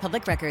 Thanks to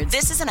Republic Records.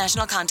 This is a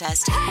national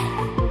contest.